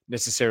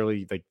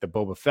necessarily like the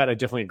Boba Fett. I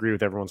definitely agree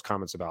with everyone's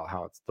comments about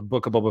how it's the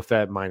book of Boba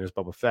Fett, mine is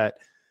Boba Fett.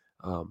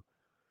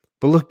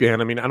 But look, man,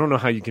 I mean, I don't know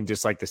how you can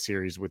dislike the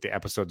series with the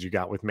episodes you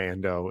got with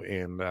Mando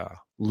and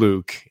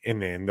Luke,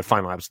 and then the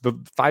final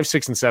episode. The 5,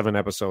 6, and 7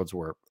 episodes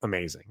were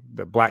amazing.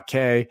 The Black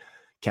K,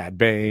 Cad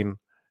Bane,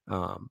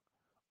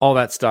 all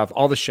that stuff,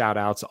 all the shout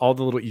outs, all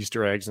the little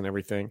Easter eggs and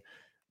everything,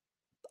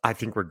 I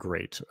think were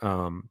great.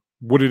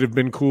 Would it have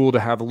been cool to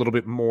have a little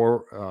bit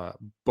more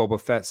Boba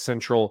Fett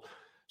central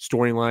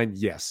storyline?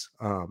 Yes.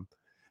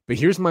 But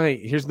here's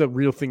the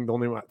real thing. The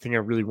only thing I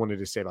really wanted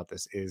to say about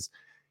this is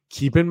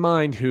keep in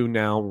mind who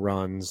now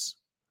runs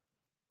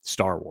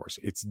Star Wars.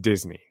 It's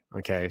Disney.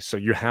 Okay. So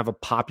you have a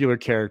popular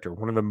character,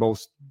 one of the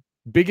most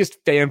biggest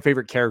fan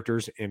favorite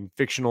characters in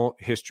fictional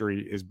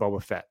history is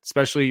Boba Fett,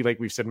 especially like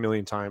we've said a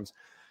million times,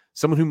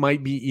 someone who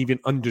might be even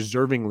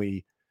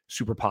undeservingly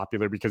super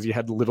popular because he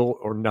had little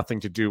or nothing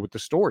to do with the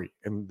story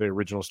in the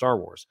original Star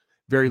Wars.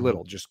 Very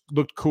little, just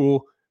looked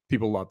cool.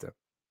 People loved him,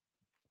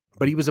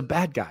 but he was a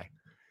bad guy.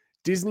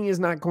 Disney is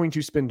not going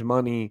to spend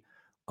money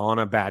on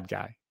a bad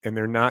guy, and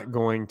they're not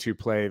going to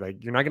play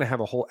like you're not going to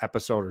have a whole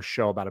episode or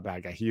show about a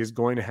bad guy. He is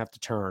going to have to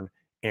turn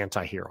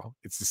anti-hero.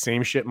 It's the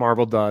same shit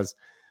Marvel does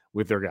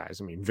with their guys.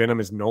 I mean, Venom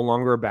is no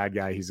longer a bad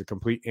guy. He's a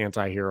complete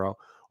anti-hero,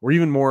 or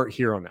even more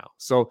hero now.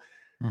 So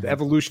the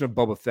evolution of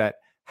Boba Fett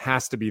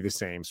has to be the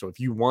same. So if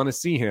you want to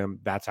see him,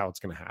 that's how it's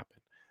going to happen.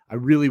 I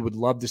really would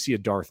love to see a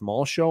Darth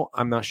Maul show.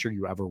 I'm not sure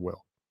you ever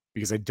will.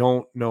 because I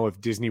don't know if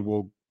Disney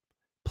will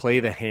play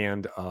the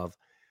hand of,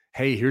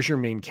 hey, here's your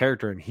main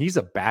character and he's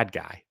a bad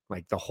guy.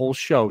 Like the whole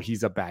show,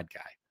 he's a bad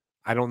guy.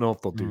 I don't know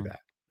if they'll do that.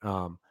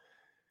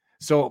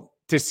 So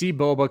to see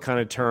Boba kind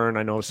of turn,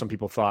 I know some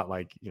people thought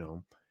like, we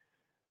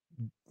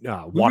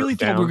really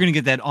thought we were going to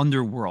get that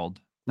underworld,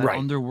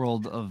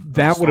 underworld of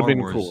that would have been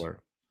Wars. Cooler.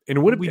 And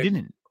it would have we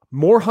didn't.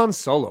 More Han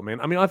Solo,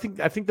 man. I mean, I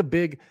think the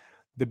big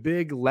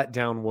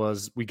letdown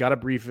was we got a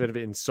brief of it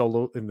in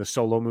the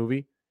Solo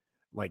movie,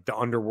 like the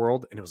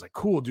underworld, and it was like,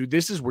 cool, dude,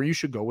 this is where you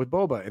should go with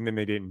Boba, and then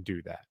they didn't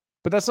do that.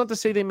 But that's not to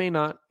say they may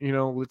not.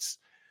 Let's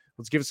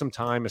give it some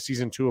time. A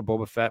season 2 of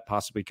Boba Fett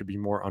possibly could be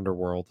more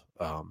underworld.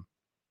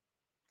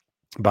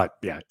 But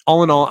yeah,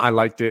 all in all, I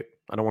liked it.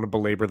 I don't want to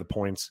belabor the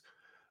points,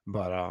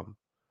 but I'm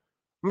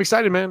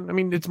excited, man. I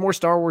mean, it's more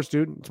Star Wars,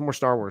 dude. It's more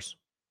Star Wars.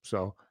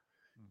 So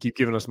keep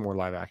giving us more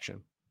live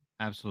action.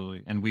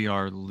 Absolutely. And we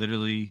are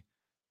literally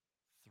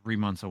 3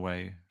 months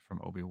away from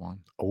Obi-Wan.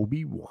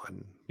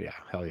 Yeah,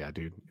 hell yeah,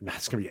 dude.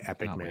 That's gonna be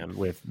epic, man,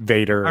 with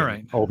Vader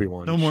and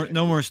Obi-Wan.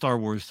 No more Star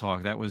Wars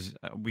talk. That was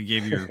we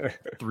gave you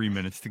 3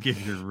 minutes to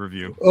give your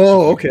review.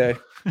 Oh, okay.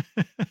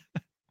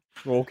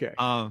 Okay.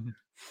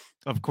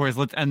 Of course,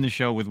 let's end the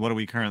show with what are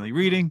we currently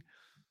reading.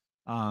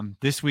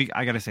 This week,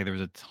 I got to say, there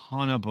was a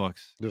ton of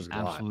books. There's an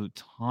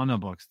absolute ton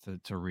of books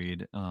to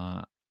read.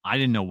 I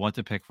didn't know what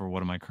to pick for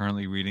what am I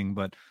currently reading,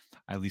 but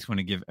I at least want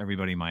to give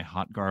everybody my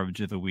hot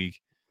garbage of the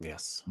week.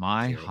 Yes.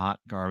 My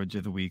hot garbage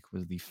of the week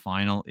was the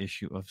final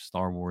issue of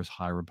Star Wars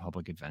High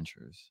Republic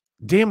Adventures.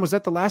 Damn, was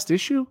that the last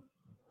issue?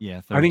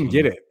 Yeah. 13. I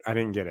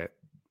didn't get it.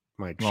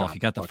 Well, if you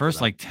got the first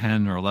like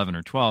 10 or 11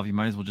 or 12, you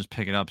might as well just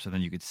pick it up so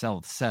then you could sell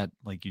the set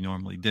like you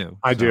normally do.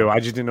 I do. I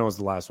just didn't know it was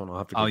the last one. I'll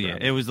have to. Oh, yeah.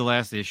 It was the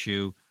last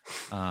issue.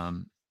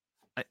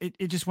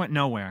 It just went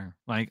nowhere.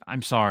 Like,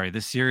 I'm sorry.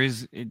 This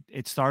series,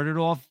 it started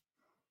off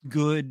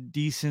good,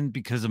 decent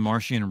because of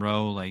Martian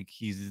Rowe. Like,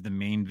 he's the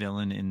main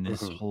villain in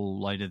this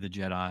whole Light of the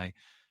Jedi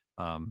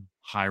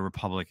High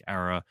Republic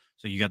era.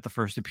 So you got the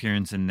first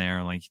appearance in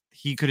there. Like,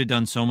 he could have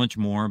done so much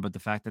more, but the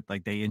fact that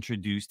like they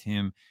introduced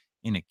him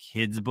in a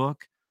kid's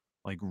book,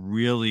 like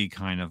really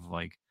kind of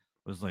like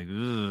was like,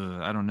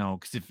 I don't know.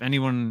 Because if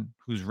anyone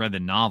who's read the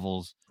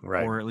novels,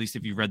 or at least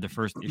if you read the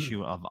first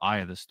issue of Eye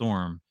of the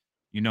Storm,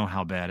 you know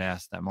how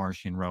badass that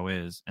Martian Rowe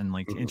is. And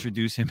like to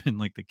introduce him in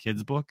like the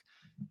kids book,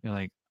 you're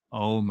like,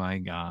 oh my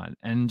God.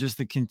 And just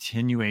the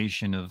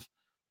continuation of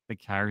the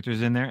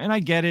characters in there. And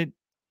I get it.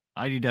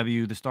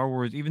 IDW, the Star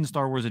Wars, even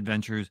Star Wars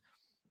Adventures,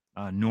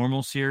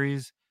 normal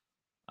series.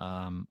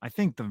 I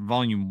think the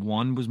volume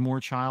 1 was more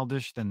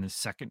childish than the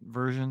second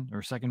version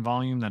or second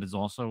volume that is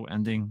also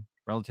ending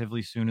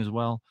relatively soon as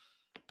well.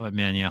 But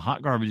man, yeah,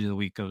 hot garbage of the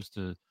week goes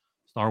to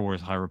Star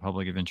Wars High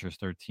Republic Adventures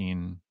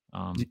 13.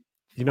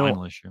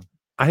 Final issue.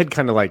 I had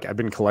kind of like, I've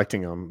been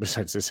collecting them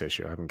besides this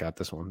issue. I haven't got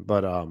this one,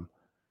 but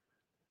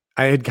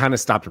I had kind of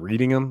stopped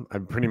reading them. I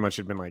pretty much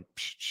had been like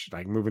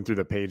moving through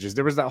the pages.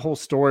 There was that whole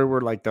story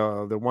where like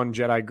the one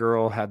Jedi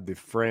girl had the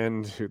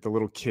friend, the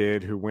little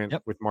kid who went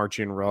with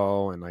Martian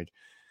Rowe, and like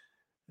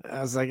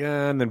I was like,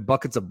 and then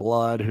Buckets of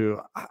Blood, who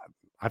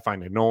I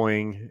find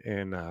annoying,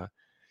 and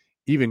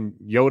even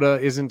Yoda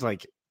isn't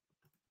like,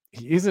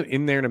 he isn't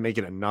in there to make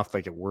it enough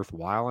like it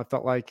worthwhile. I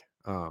felt like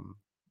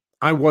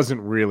I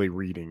wasn't really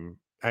reading.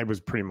 I was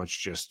pretty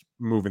much just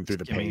moving through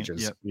skimming the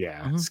pages.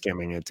 It,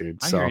 Skimming it,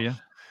 dude. I hear you.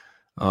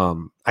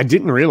 I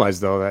didn't realize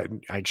though that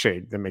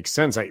actually that makes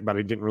sense, but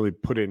I didn't really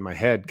put it in my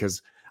head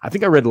because I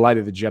think I read Light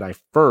of the Jedi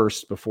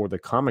first before the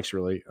comics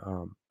really.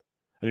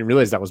 I didn't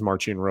realize that was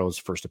Martian Rowe's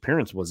first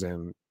appearance was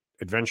in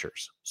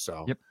Adventures.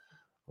 So,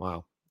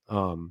 wow.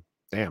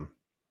 Damn.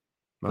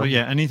 Well,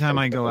 yeah, anytime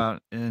I go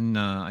out and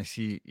I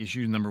see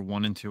issues number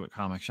 1 and 2 at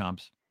comic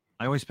shops,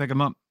 I always pick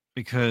them up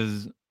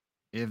because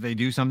if they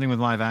do something with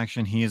live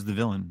action, he is the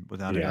villain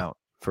without a doubt.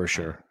 For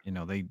sure.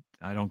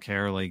 I don't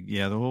care. Like,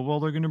 they're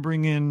going to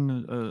bring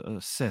in a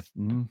Sith.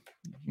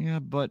 Yeah,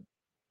 but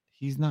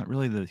he's not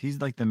really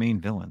he's like the main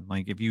villain.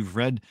 Like, if you've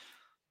read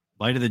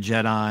Light of the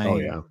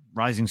Jedi,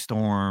 Rising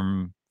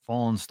Storm,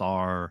 Fallen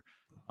Star,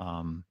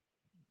 what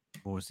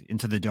was it?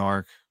 Into the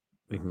Dark,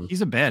 like,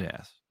 he's a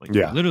badass. Like,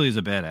 he literally is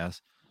a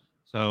badass.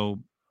 So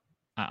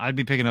I'd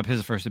be picking up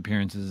his first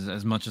appearances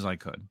as much as I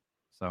could.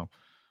 So,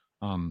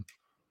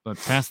 but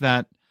past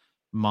that,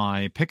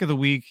 my pick of the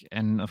week,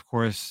 and of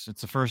course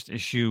it's the first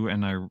issue,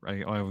 and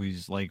I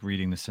always like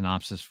reading the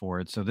synopsis for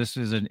it. So this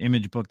is an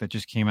Image book that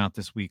just came out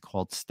this week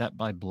called Step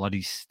by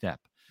Bloody Step.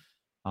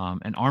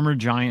 An armored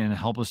giant and a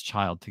helpless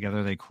child,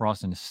 together they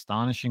cross an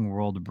astonishing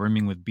world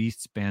brimming with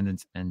beasts,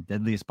 bandits, and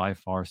deadliest by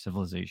far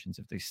civilizations.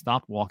 If they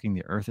stop walking,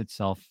 the earth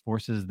itself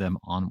forces them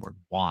onward.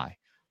 Why?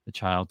 The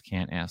child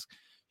can't ask.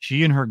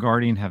 She and her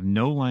guardian have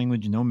no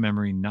language, no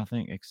memory,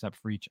 nothing except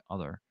for each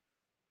other.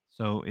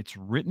 So it's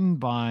written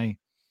by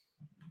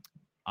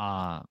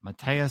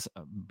Mateus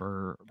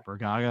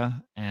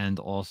Bergaga, and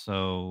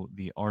also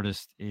the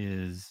artist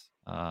is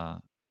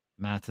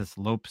Matis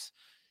Lopes.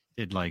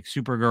 Did like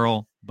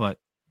Supergirl, but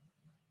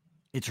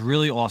it's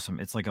really awesome.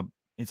 It's like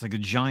a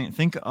giant.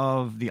 Think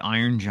of the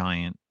Iron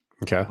Giant,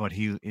 Okay. but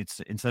it's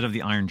instead of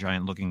the Iron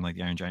Giant looking like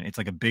the Iron Giant, it's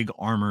like a big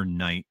armored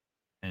knight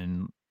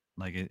and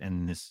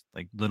and this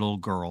like little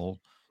girl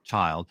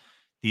child.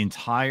 The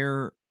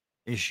entire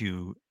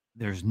issue,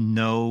 there's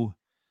no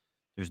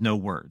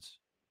words.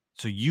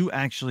 So you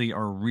actually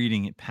are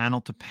reading it panel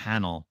to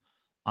panel.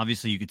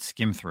 Obviously, you could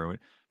skim through it,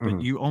 but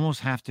Mhm. you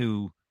almost have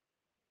to,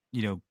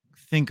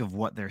 think of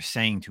what they're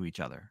saying to each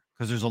other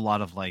because there's a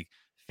lot of like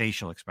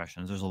facial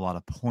expressions. There's a lot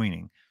of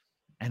pointing,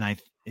 and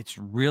it's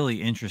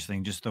really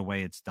interesting just the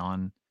way it's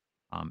done.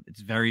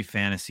 It's very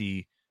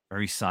fantasy,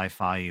 very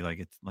sci-fi, like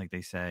it's like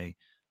they say,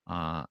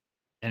 uh,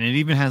 and it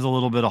even has a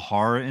little bit of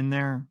horror in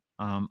there.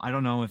 I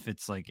don't know if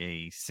it's like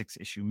a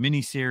 6-issue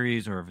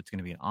miniseries or if it's going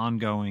to be an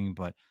ongoing,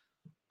 but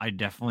I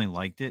definitely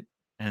liked it,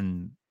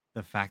 and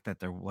the fact that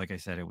there, like I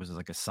said, it was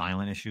like a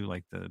silent issue,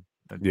 like the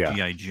Yeah.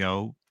 GI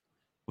Joe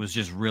was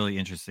just really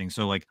interesting.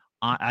 So like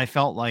I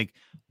felt like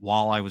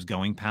while I was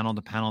going panel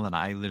to panel that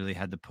I literally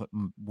had to put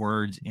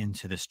words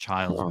into this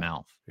child's Oh,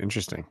 mouth,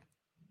 interesting.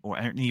 or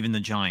and even the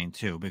giant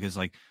too, because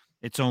like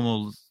it's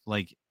almost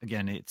like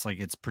again, it's like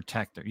it's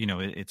protector,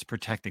 it's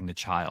protecting the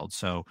child.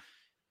 So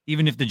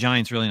even if the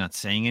giant's really not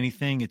saying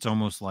anything, it's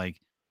almost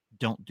like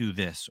don't do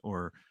this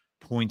or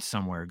point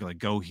somewhere, like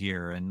go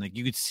here, and like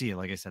you could see it.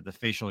 Like I said, the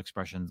facial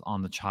expressions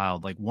on the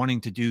child, like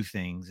wanting to do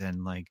things,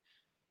 and like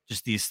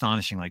just the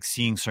astonishing, like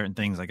seeing certain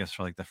things, I guess,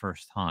 for like the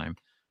first time.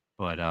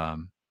 But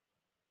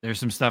there's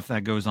some stuff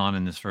that goes on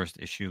in this first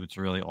issue. It's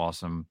really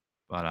awesome.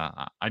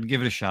 But I'd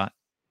give it a shot.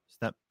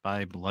 Step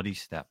by bloody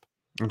step.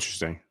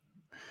 Interesting.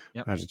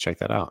 Yep. I have to check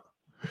that out.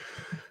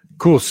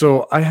 Cool.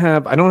 So I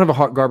don't have a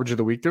hot garbage of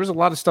the week. There was a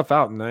lot of stuff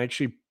out, and I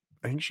actually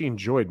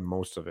enjoyed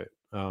most of it.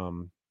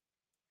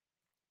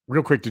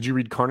 Real quick, did you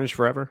read Carnage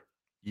Forever?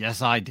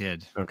 Yes, I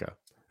did. Okay.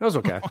 That was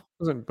okay.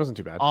 wasn't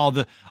too bad. All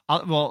the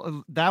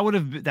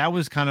that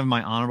was kind of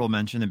my honorable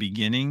mention. The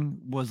beginning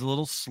was a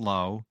little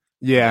slow.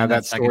 Yeah,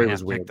 that story half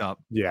was weird. picked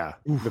up. Yeah,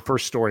 the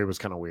first story was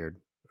kind of weird.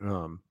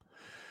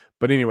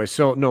 But anyway,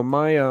 so no,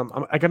 my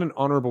I got an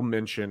honorable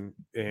mention,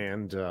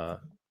 and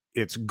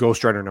it's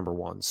Ghost Rider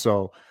 #1.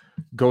 So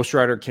Ghost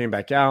Rider came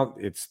back out.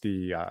 It's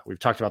the we've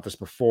talked about this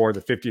before,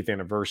 the 50th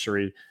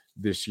anniversary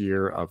this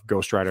year of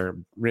Ghost Rider,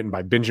 written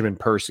by Benjamin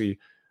Percy.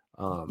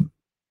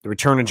 The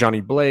return of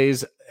Johnny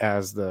Blaze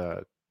as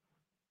the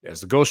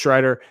Ghost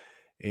Rider.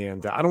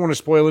 And I don't want to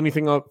spoil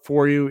anything up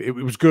for you. It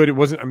was good. It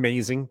wasn't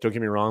amazing. Don't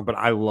get me wrong, but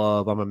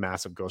I'm a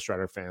massive Ghost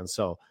Rider fan.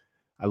 So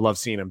I love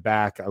seeing him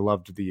back. I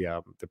loved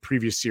the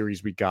previous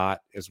series we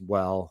got as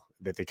well,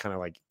 that they kind of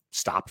like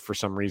stopped for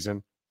some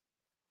reason.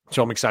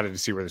 So I'm excited to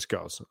see where this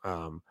goes.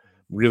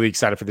 Really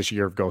excited for this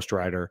year of Ghost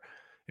Rider.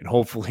 And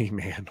hopefully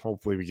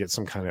we get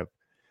some kind of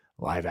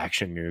live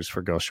action news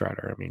for Ghost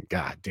Rider. I mean,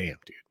 god damn,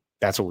 dude.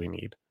 That's what we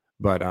need.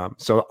 But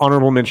so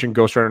honorable mention,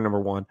 Ghost Rider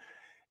 #1.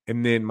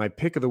 And then my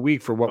pick of the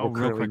week for what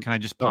we're real quick, can I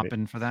just pop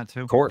in for that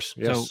too? Of course,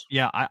 yes. So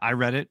yeah, I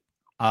read it.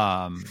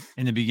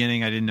 In the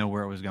beginning, I didn't know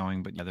where it was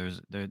going, but yeah, there's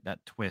that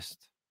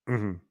twist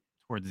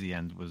towards the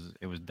end was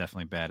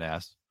definitely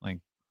badass. Like,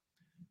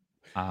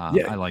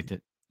 I liked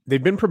it.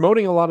 They've been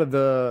promoting a lot of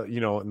the,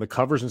 in the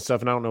covers and stuff,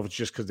 and I don't know if it's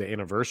just because the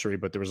anniversary,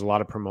 but there was a lot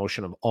of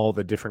promotion of all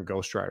the different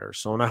Ghost Riders.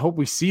 So, and I hope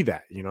we see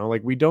that,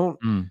 like we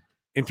don't.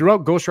 And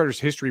throughout Ghost Rider's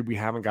history, we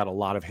haven't got a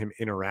lot of him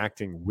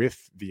interacting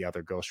with the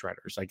other Ghost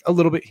Riders, like a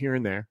little bit here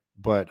and there.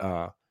 But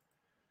I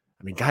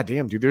mean,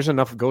 goddamn, dude, there's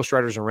enough Ghost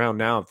Riders around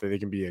now that they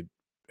can be a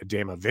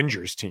damn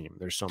Avengers team.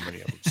 There's so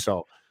many of them.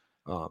 So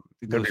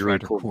that'd be really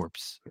cool.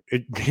 Corpse.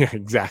 Yeah,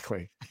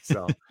 exactly.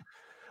 So,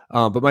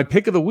 but my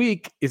pick of the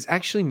week is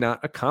actually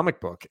not a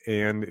comic book,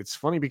 and it's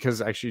funny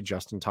because actually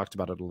Justin talked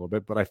about it a little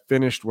bit. But I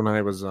finished when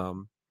I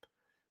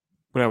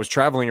was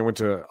traveling and went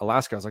to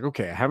Alaska. I was like,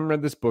 okay, I haven't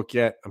read this book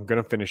yet. I'm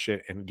going to finish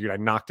it. And dude, I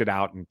knocked it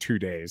out in 2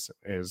 days.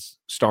 Is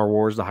Star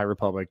Wars, The High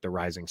Republic, The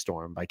Rising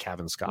Storm by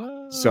Kevin Scott.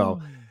 Whoa.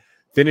 So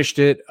finished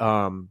it.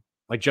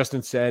 Like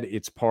Justin said,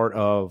 it's part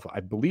of,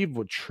 I believe,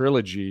 what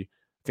trilogy.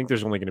 I think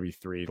there's only going to be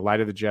 3: Light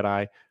of the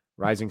Jedi,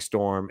 Rising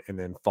Storm, and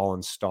then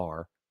Fallen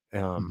Star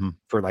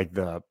for like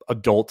the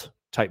adult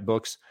type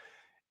books.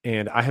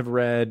 And I have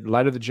read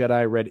Light of the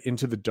Jedi, read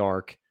Into the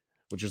Dark,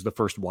 which is the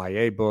first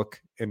YA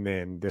book, and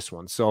then this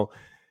one. So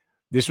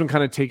this one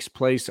kind of takes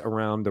place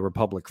around the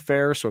Republic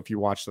Fair. So if you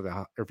watch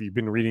if you've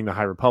been reading the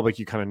High Republic,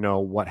 you kind of know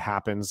what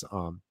happens.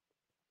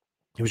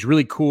 It was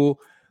really cool.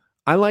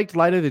 I liked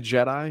Light of the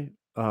Jedi,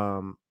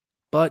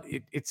 but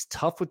it's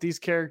tough with these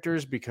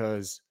characters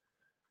because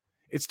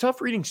it's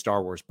tough reading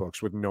Star Wars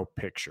books with no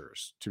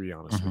pictures, to be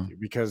honest with you,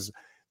 because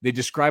they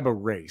describe a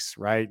race,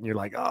 right? And you're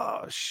like,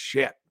 oh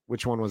shit.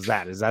 Which one was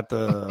that? Is that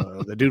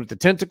the dude with the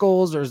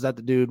tentacles, or is that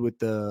the dude with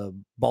the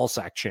ball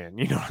sack chin?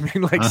 You know what I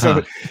mean? Like,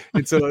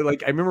 so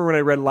like, I remember when I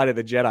read Light of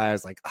the Jedi, I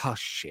was like, oh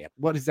shit,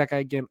 what is that guy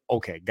again?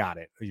 Okay, got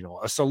it. A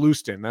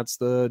Salustin, that's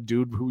the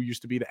dude who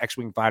used to be the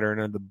X-Wing fighter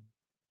and had the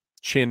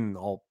chin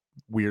all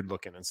weird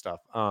looking and stuff.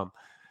 But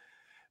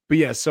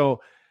yeah,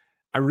 so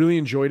I really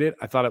enjoyed it.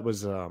 I thought it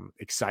was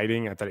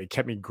exciting. I thought it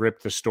kept me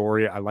gripped, the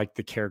story. I liked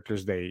the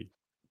characters they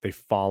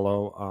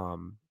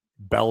follow.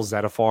 Bell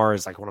Zettifar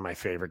is like one of my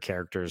favorite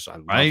characters. I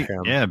love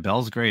him. Yeah,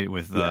 Bell's great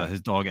with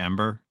his dog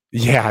Ember.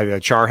 Yeah, the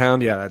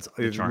Charhound. Yeah, it's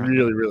Charhound.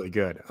 really, really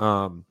good.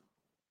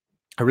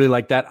 I really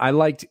like that. I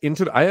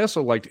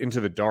also liked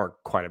Into the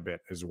Dark quite a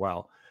bit as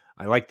well.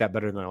 I like that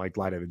better than I like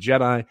Light of the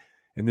Jedi,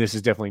 and this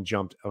has definitely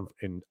jumped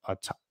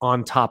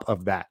on top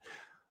of that.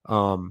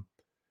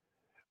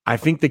 I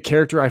think the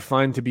character I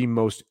find to be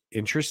most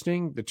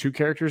interesting, the two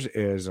characters,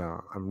 is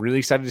I'm really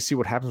excited to see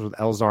what happens with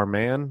Elzar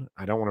Mann.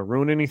 I don't want to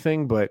ruin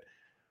anything, but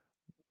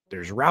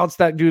there's routes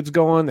that dude's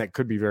going that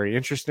could be very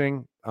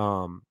interesting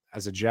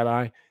as a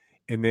Jedi.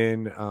 And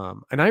then,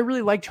 and I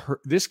really liked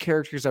this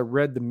character because I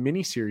read the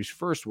miniseries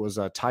first, was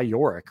Ty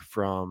Yorick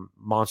from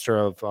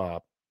Monster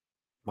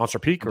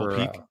Peak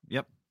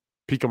Yep.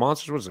 Peak of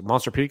Monsters. What is it?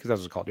 Monster Peak? That's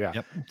what it's called. Yeah.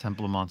 Yep.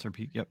 Temple of Monster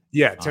Peak. Yep.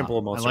 Yeah. Temple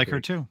of Monster I like Peak.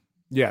 her too.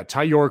 Yeah.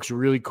 Ty Yorick's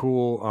really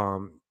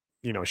cool.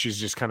 She's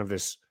just kind of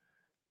this,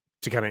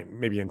 to kind of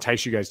maybe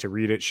entice you guys to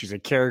read it. She's a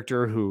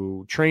character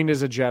who trained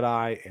as a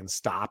Jedi and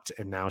stopped,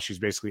 and now she's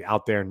basically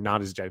out there,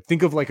 not as Jedi.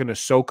 Think of like an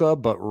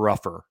Ahsoka, but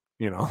rougher,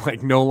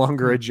 like no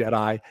longer a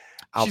Jedi.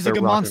 She's like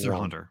a monster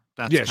hunter.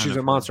 She's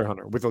a monster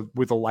hunter with a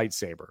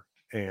lightsaber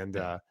and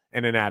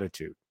an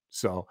attitude.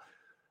 So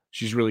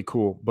she's really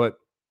cool. But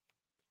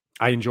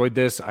I enjoyed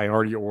this. I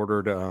already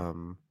ordered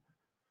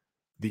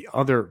the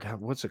other.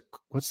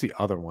 What's the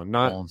other one?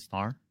 Not Fallen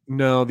Star.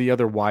 No, the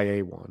other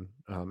YA one.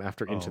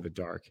 After Into the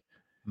Dark.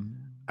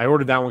 I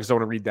ordered that one because I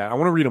want to read that. I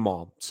want to read them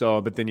all.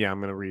 So, but then I'm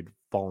going to read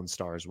Fallen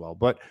Star as well.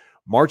 But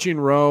Marching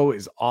Row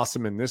is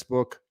awesome in this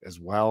book as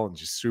well, and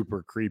just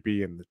super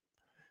creepy. And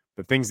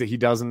the things that he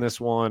does in this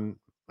one,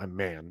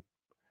 man,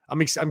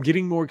 I'm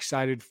getting more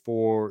excited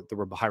for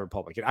the High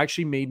Republic. It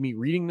actually made me,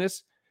 reading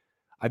this,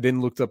 I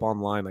then looked up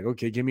online, like,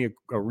 okay, give me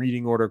a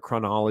reading order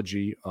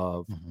chronology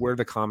of where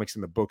the comics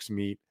and the books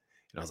meet.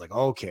 And I was like,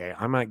 okay,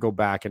 I might go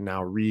back and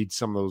now read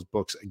some of those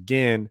books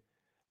again,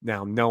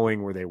 now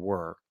knowing where they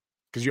were.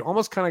 Because you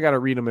almost kind of got to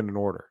read them in an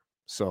order.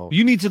 So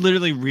you need to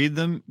literally read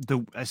them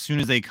as soon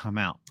as they come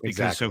out. Because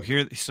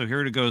exactly. so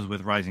here it goes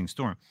with Rising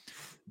Storm.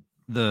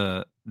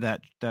 What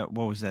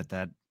was that?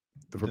 The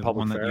Republic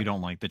one Fair? That you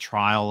don't like, the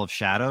Trial of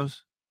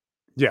Shadows.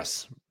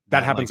 Yes,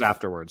 that happens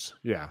afterwards.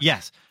 Yeah.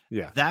 Yes.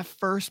 Yeah. That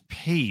first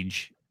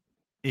page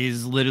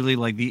is literally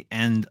like the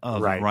end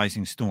of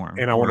Rising Storm.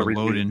 And I want to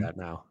read that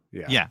now.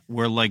 Yeah. Yeah.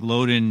 Where like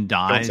Loden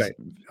dies.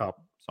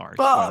 Sorry.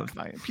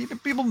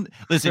 People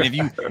listen, if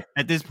you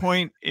at this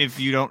point, if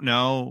you don't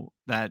know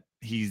that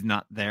he's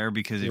not there,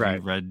 because if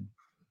you read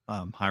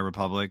High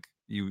Republic,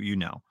 you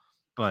know.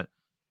 But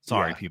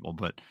sorry, people.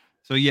 But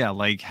so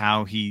like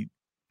how he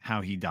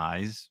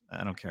dies.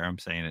 I don't care. I'm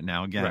saying it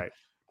now again.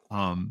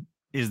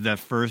 Is that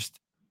first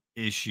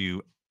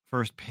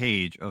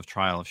page of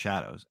Trial of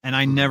Shadows, and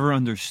I never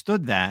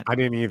understood that. I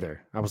didn't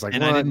either. I was like,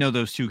 and I didn't know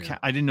those two.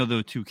 I didn't know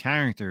those two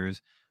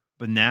characters,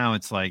 but now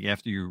it's like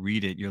after you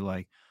read it, you're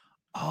like,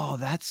 oh,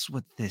 that's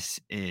what this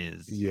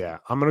is. Yeah,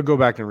 I'm gonna go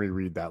back and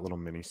reread that little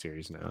mini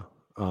series now.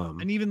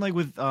 And even like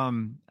with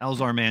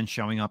Elzar Mann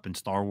showing up in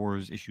Star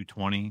Wars issue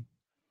 20,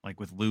 like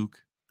with Luke,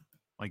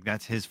 like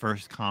that's his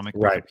first comic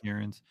book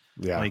appearance.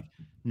 Yeah, like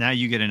now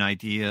you get an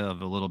idea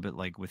of a little bit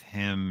like with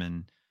him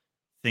and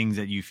things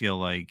that you feel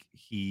like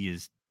he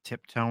is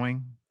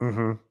tiptoeing,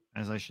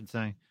 as I should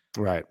say.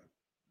 Right.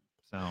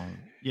 So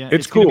yeah,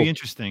 it's cool. Gonna be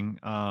interesting.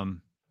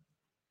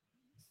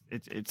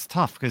 It's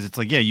tough because it's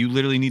like, you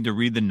literally need to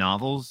read the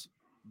novels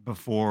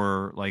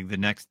before like the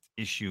next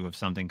issue of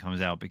something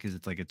comes out, because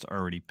it's like it's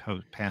already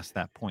past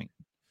that point.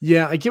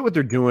 Yeah, I get what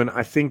they're doing.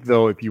 I think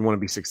though, if you want to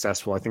be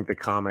successful, I think the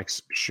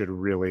comics should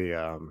really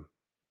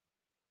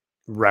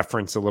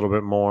reference a little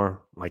bit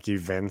more like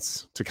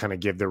events to kind of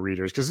give the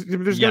readers, because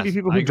there's going to be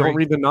people who don't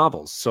read the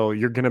novels, so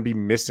you're going to be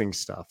missing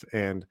stuff.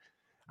 And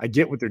I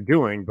get what they're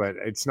doing, but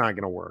it's not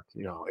going to work.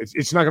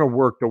 It's not going to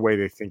work the way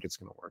they think it's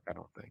going to work, I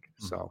don't think.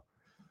 So,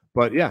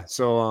 but yeah,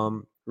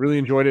 so really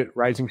enjoyed it.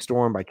 Rising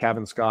Storm by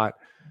Kevin Scott,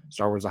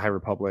 Star Wars: The High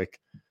Republic.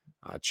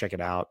 Check it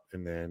out.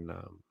 And then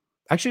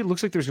actually it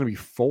looks like there's going to be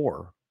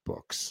 4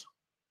 books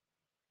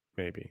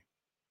maybe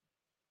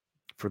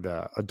for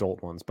the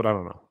adult ones, but I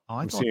don't know. Oh,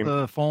 I thought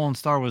the Fallen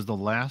Star was the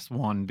last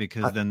one,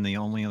 because then the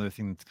only other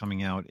thing that's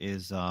coming out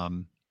is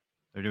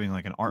they're doing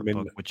like an art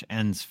book which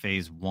ends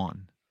phase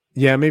 1.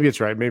 Yeah, maybe it's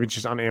right. Maybe it's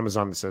just on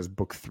Amazon that says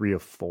book 3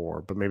 of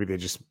 4, but maybe they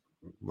just,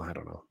 I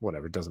don't know,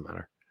 whatever, it doesn't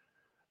matter.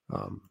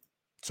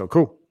 So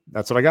cool.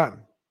 That's what I got.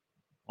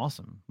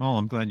 Awesome. Well,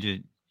 I'm glad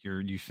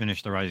you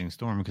finished the Rising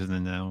Storm, because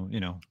then now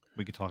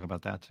we could talk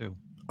about that too.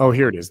 Oh,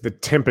 here it is. The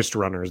Tempest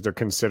Runners. They're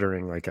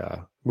considering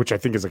which I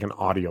think is like an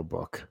audio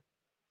book.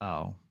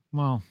 Oh,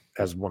 well,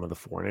 as one of the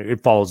 4, and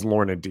it follows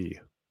Lorna D.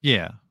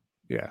 Yeah,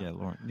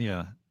 Lorna.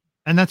 Yeah,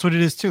 and that's what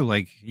it is too.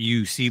 Like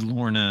you see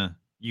Lorna,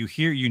 you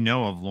hear,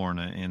 of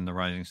Lorna in the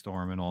Rising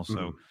Storm, and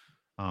also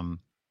one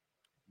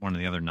of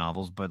the other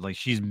novels. But like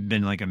she's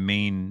been like a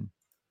main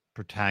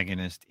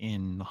protagonist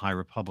in the High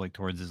Republic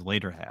towards his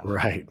later half.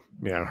 Right.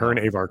 Yeah. Her and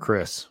Avar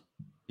Chris.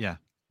 Yeah.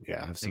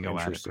 Yeah. Have some go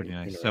at it pretty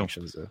nice. So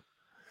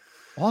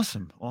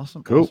awesome.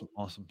 Cool.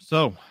 Awesome.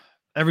 So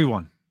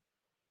everyone,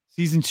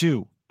 season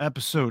 2,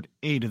 episode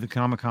 8 of the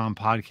Comic-Con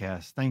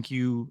podcast. Thank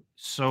you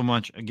so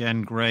much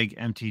again, Greg,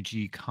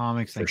 MTG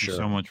Comics. Thank you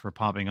so much for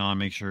popping on.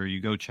 Make sure you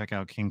go check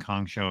out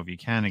KingKon Show if you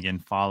can. Again,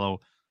 follow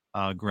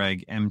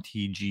Greg,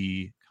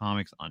 MTG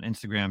Comics on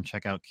Instagram.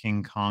 Check out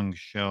KingKon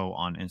Show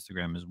on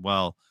Instagram as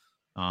well.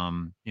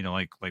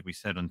 Like we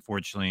said,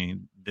 unfortunately,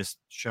 this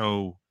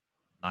show,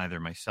 neither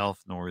myself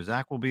nor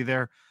Zach will be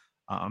there.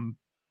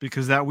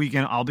 Because that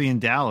weekend I'll be in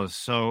Dallas.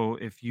 So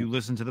if you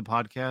listen to the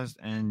podcast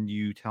and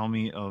you tell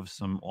me of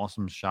some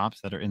awesome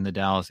shops that are in the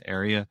Dallas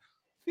area,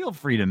 feel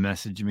free to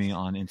message me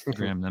on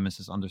Instagram,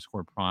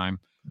 Nemesis_Prime.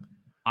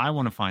 I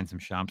want to find some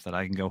shops that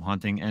I can go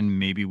hunting, and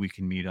maybe we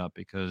can meet up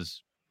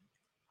because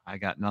I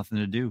got nothing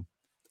to do.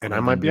 And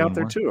I might be out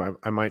there too.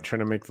 I might try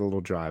to make the little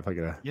drive. I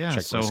gotta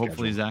check so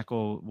hopefully Zach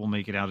will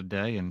make it out a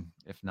day, and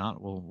if not,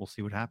 we'll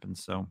see what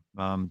happens. So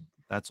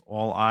that's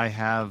all I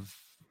have.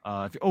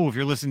 If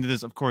you're listening to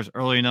this, of course,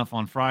 early enough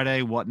on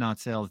Friday, Whatnot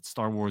sale. It's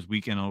Star Wars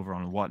weekend over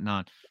on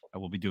Whatnot. I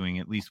will be doing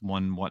at least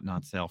one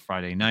Whatnot sale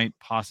Friday night,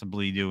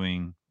 possibly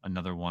doing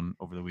another one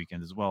over the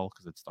weekend as well,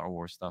 because it's Star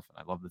Wars stuff and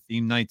I love the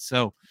theme night.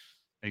 So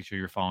make sure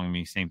you're following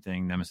me. Same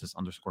thing,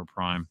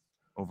 Nemesis_Prime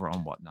over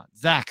on Whatnot.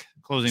 Zach,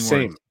 closing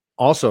words.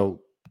 Also,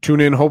 tune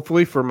in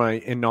hopefully for my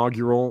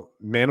inaugural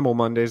Manimal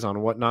Mondays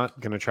on Whatnot.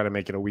 Going to try to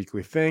make it a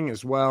weekly thing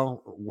as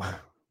well.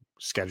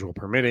 Schedule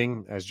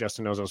permitting. As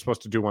Justin knows, I was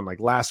supposed to do one like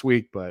last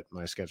week, but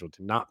my schedule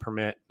did not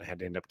permit. I had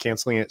to end up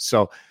canceling it.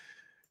 So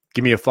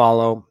give me a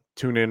follow.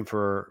 Tune in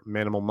for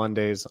Manimal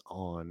Mondays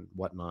on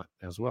Whatnot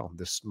as well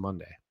this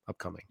Monday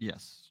upcoming.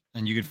 Yes.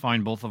 And you can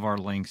find both of our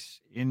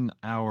links in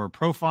our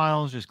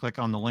profiles. Just click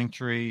on the link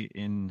tree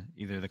in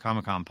either the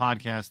Comic-Con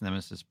podcast,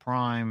 Nemesis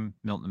Prime,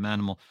 Milton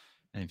Manimal.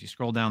 And if you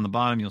scroll down the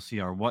bottom, you'll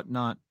see our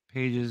Whatnot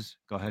pages.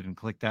 Go ahead and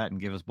click that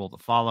and give us both a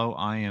follow.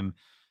 I am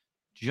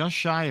just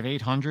shy of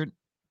 800.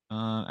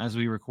 As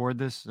we record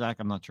this, Zach,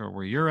 I'm not sure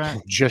where you're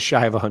at. Just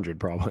shy of 100,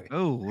 probably.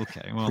 Oh,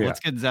 okay. Well,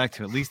 let's get Zach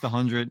to at least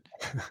 100,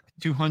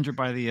 200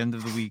 by the end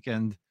of the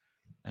weekend,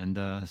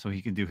 and so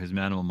he can do his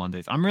Manimal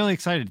Mondays. I'm really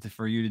excited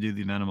for you to do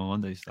the Manimal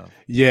Monday stuff.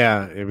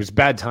 Yeah, it was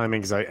bad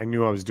timing because I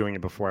knew I was doing it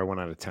before I went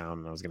out of town,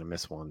 and I was going to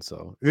miss one.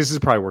 So this is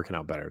probably working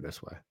out better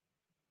this way.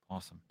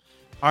 Awesome.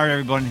 All right,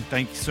 everybody.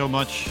 Thank you so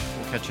much.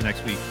 We'll catch you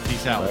next week.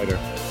 Peace out. Later.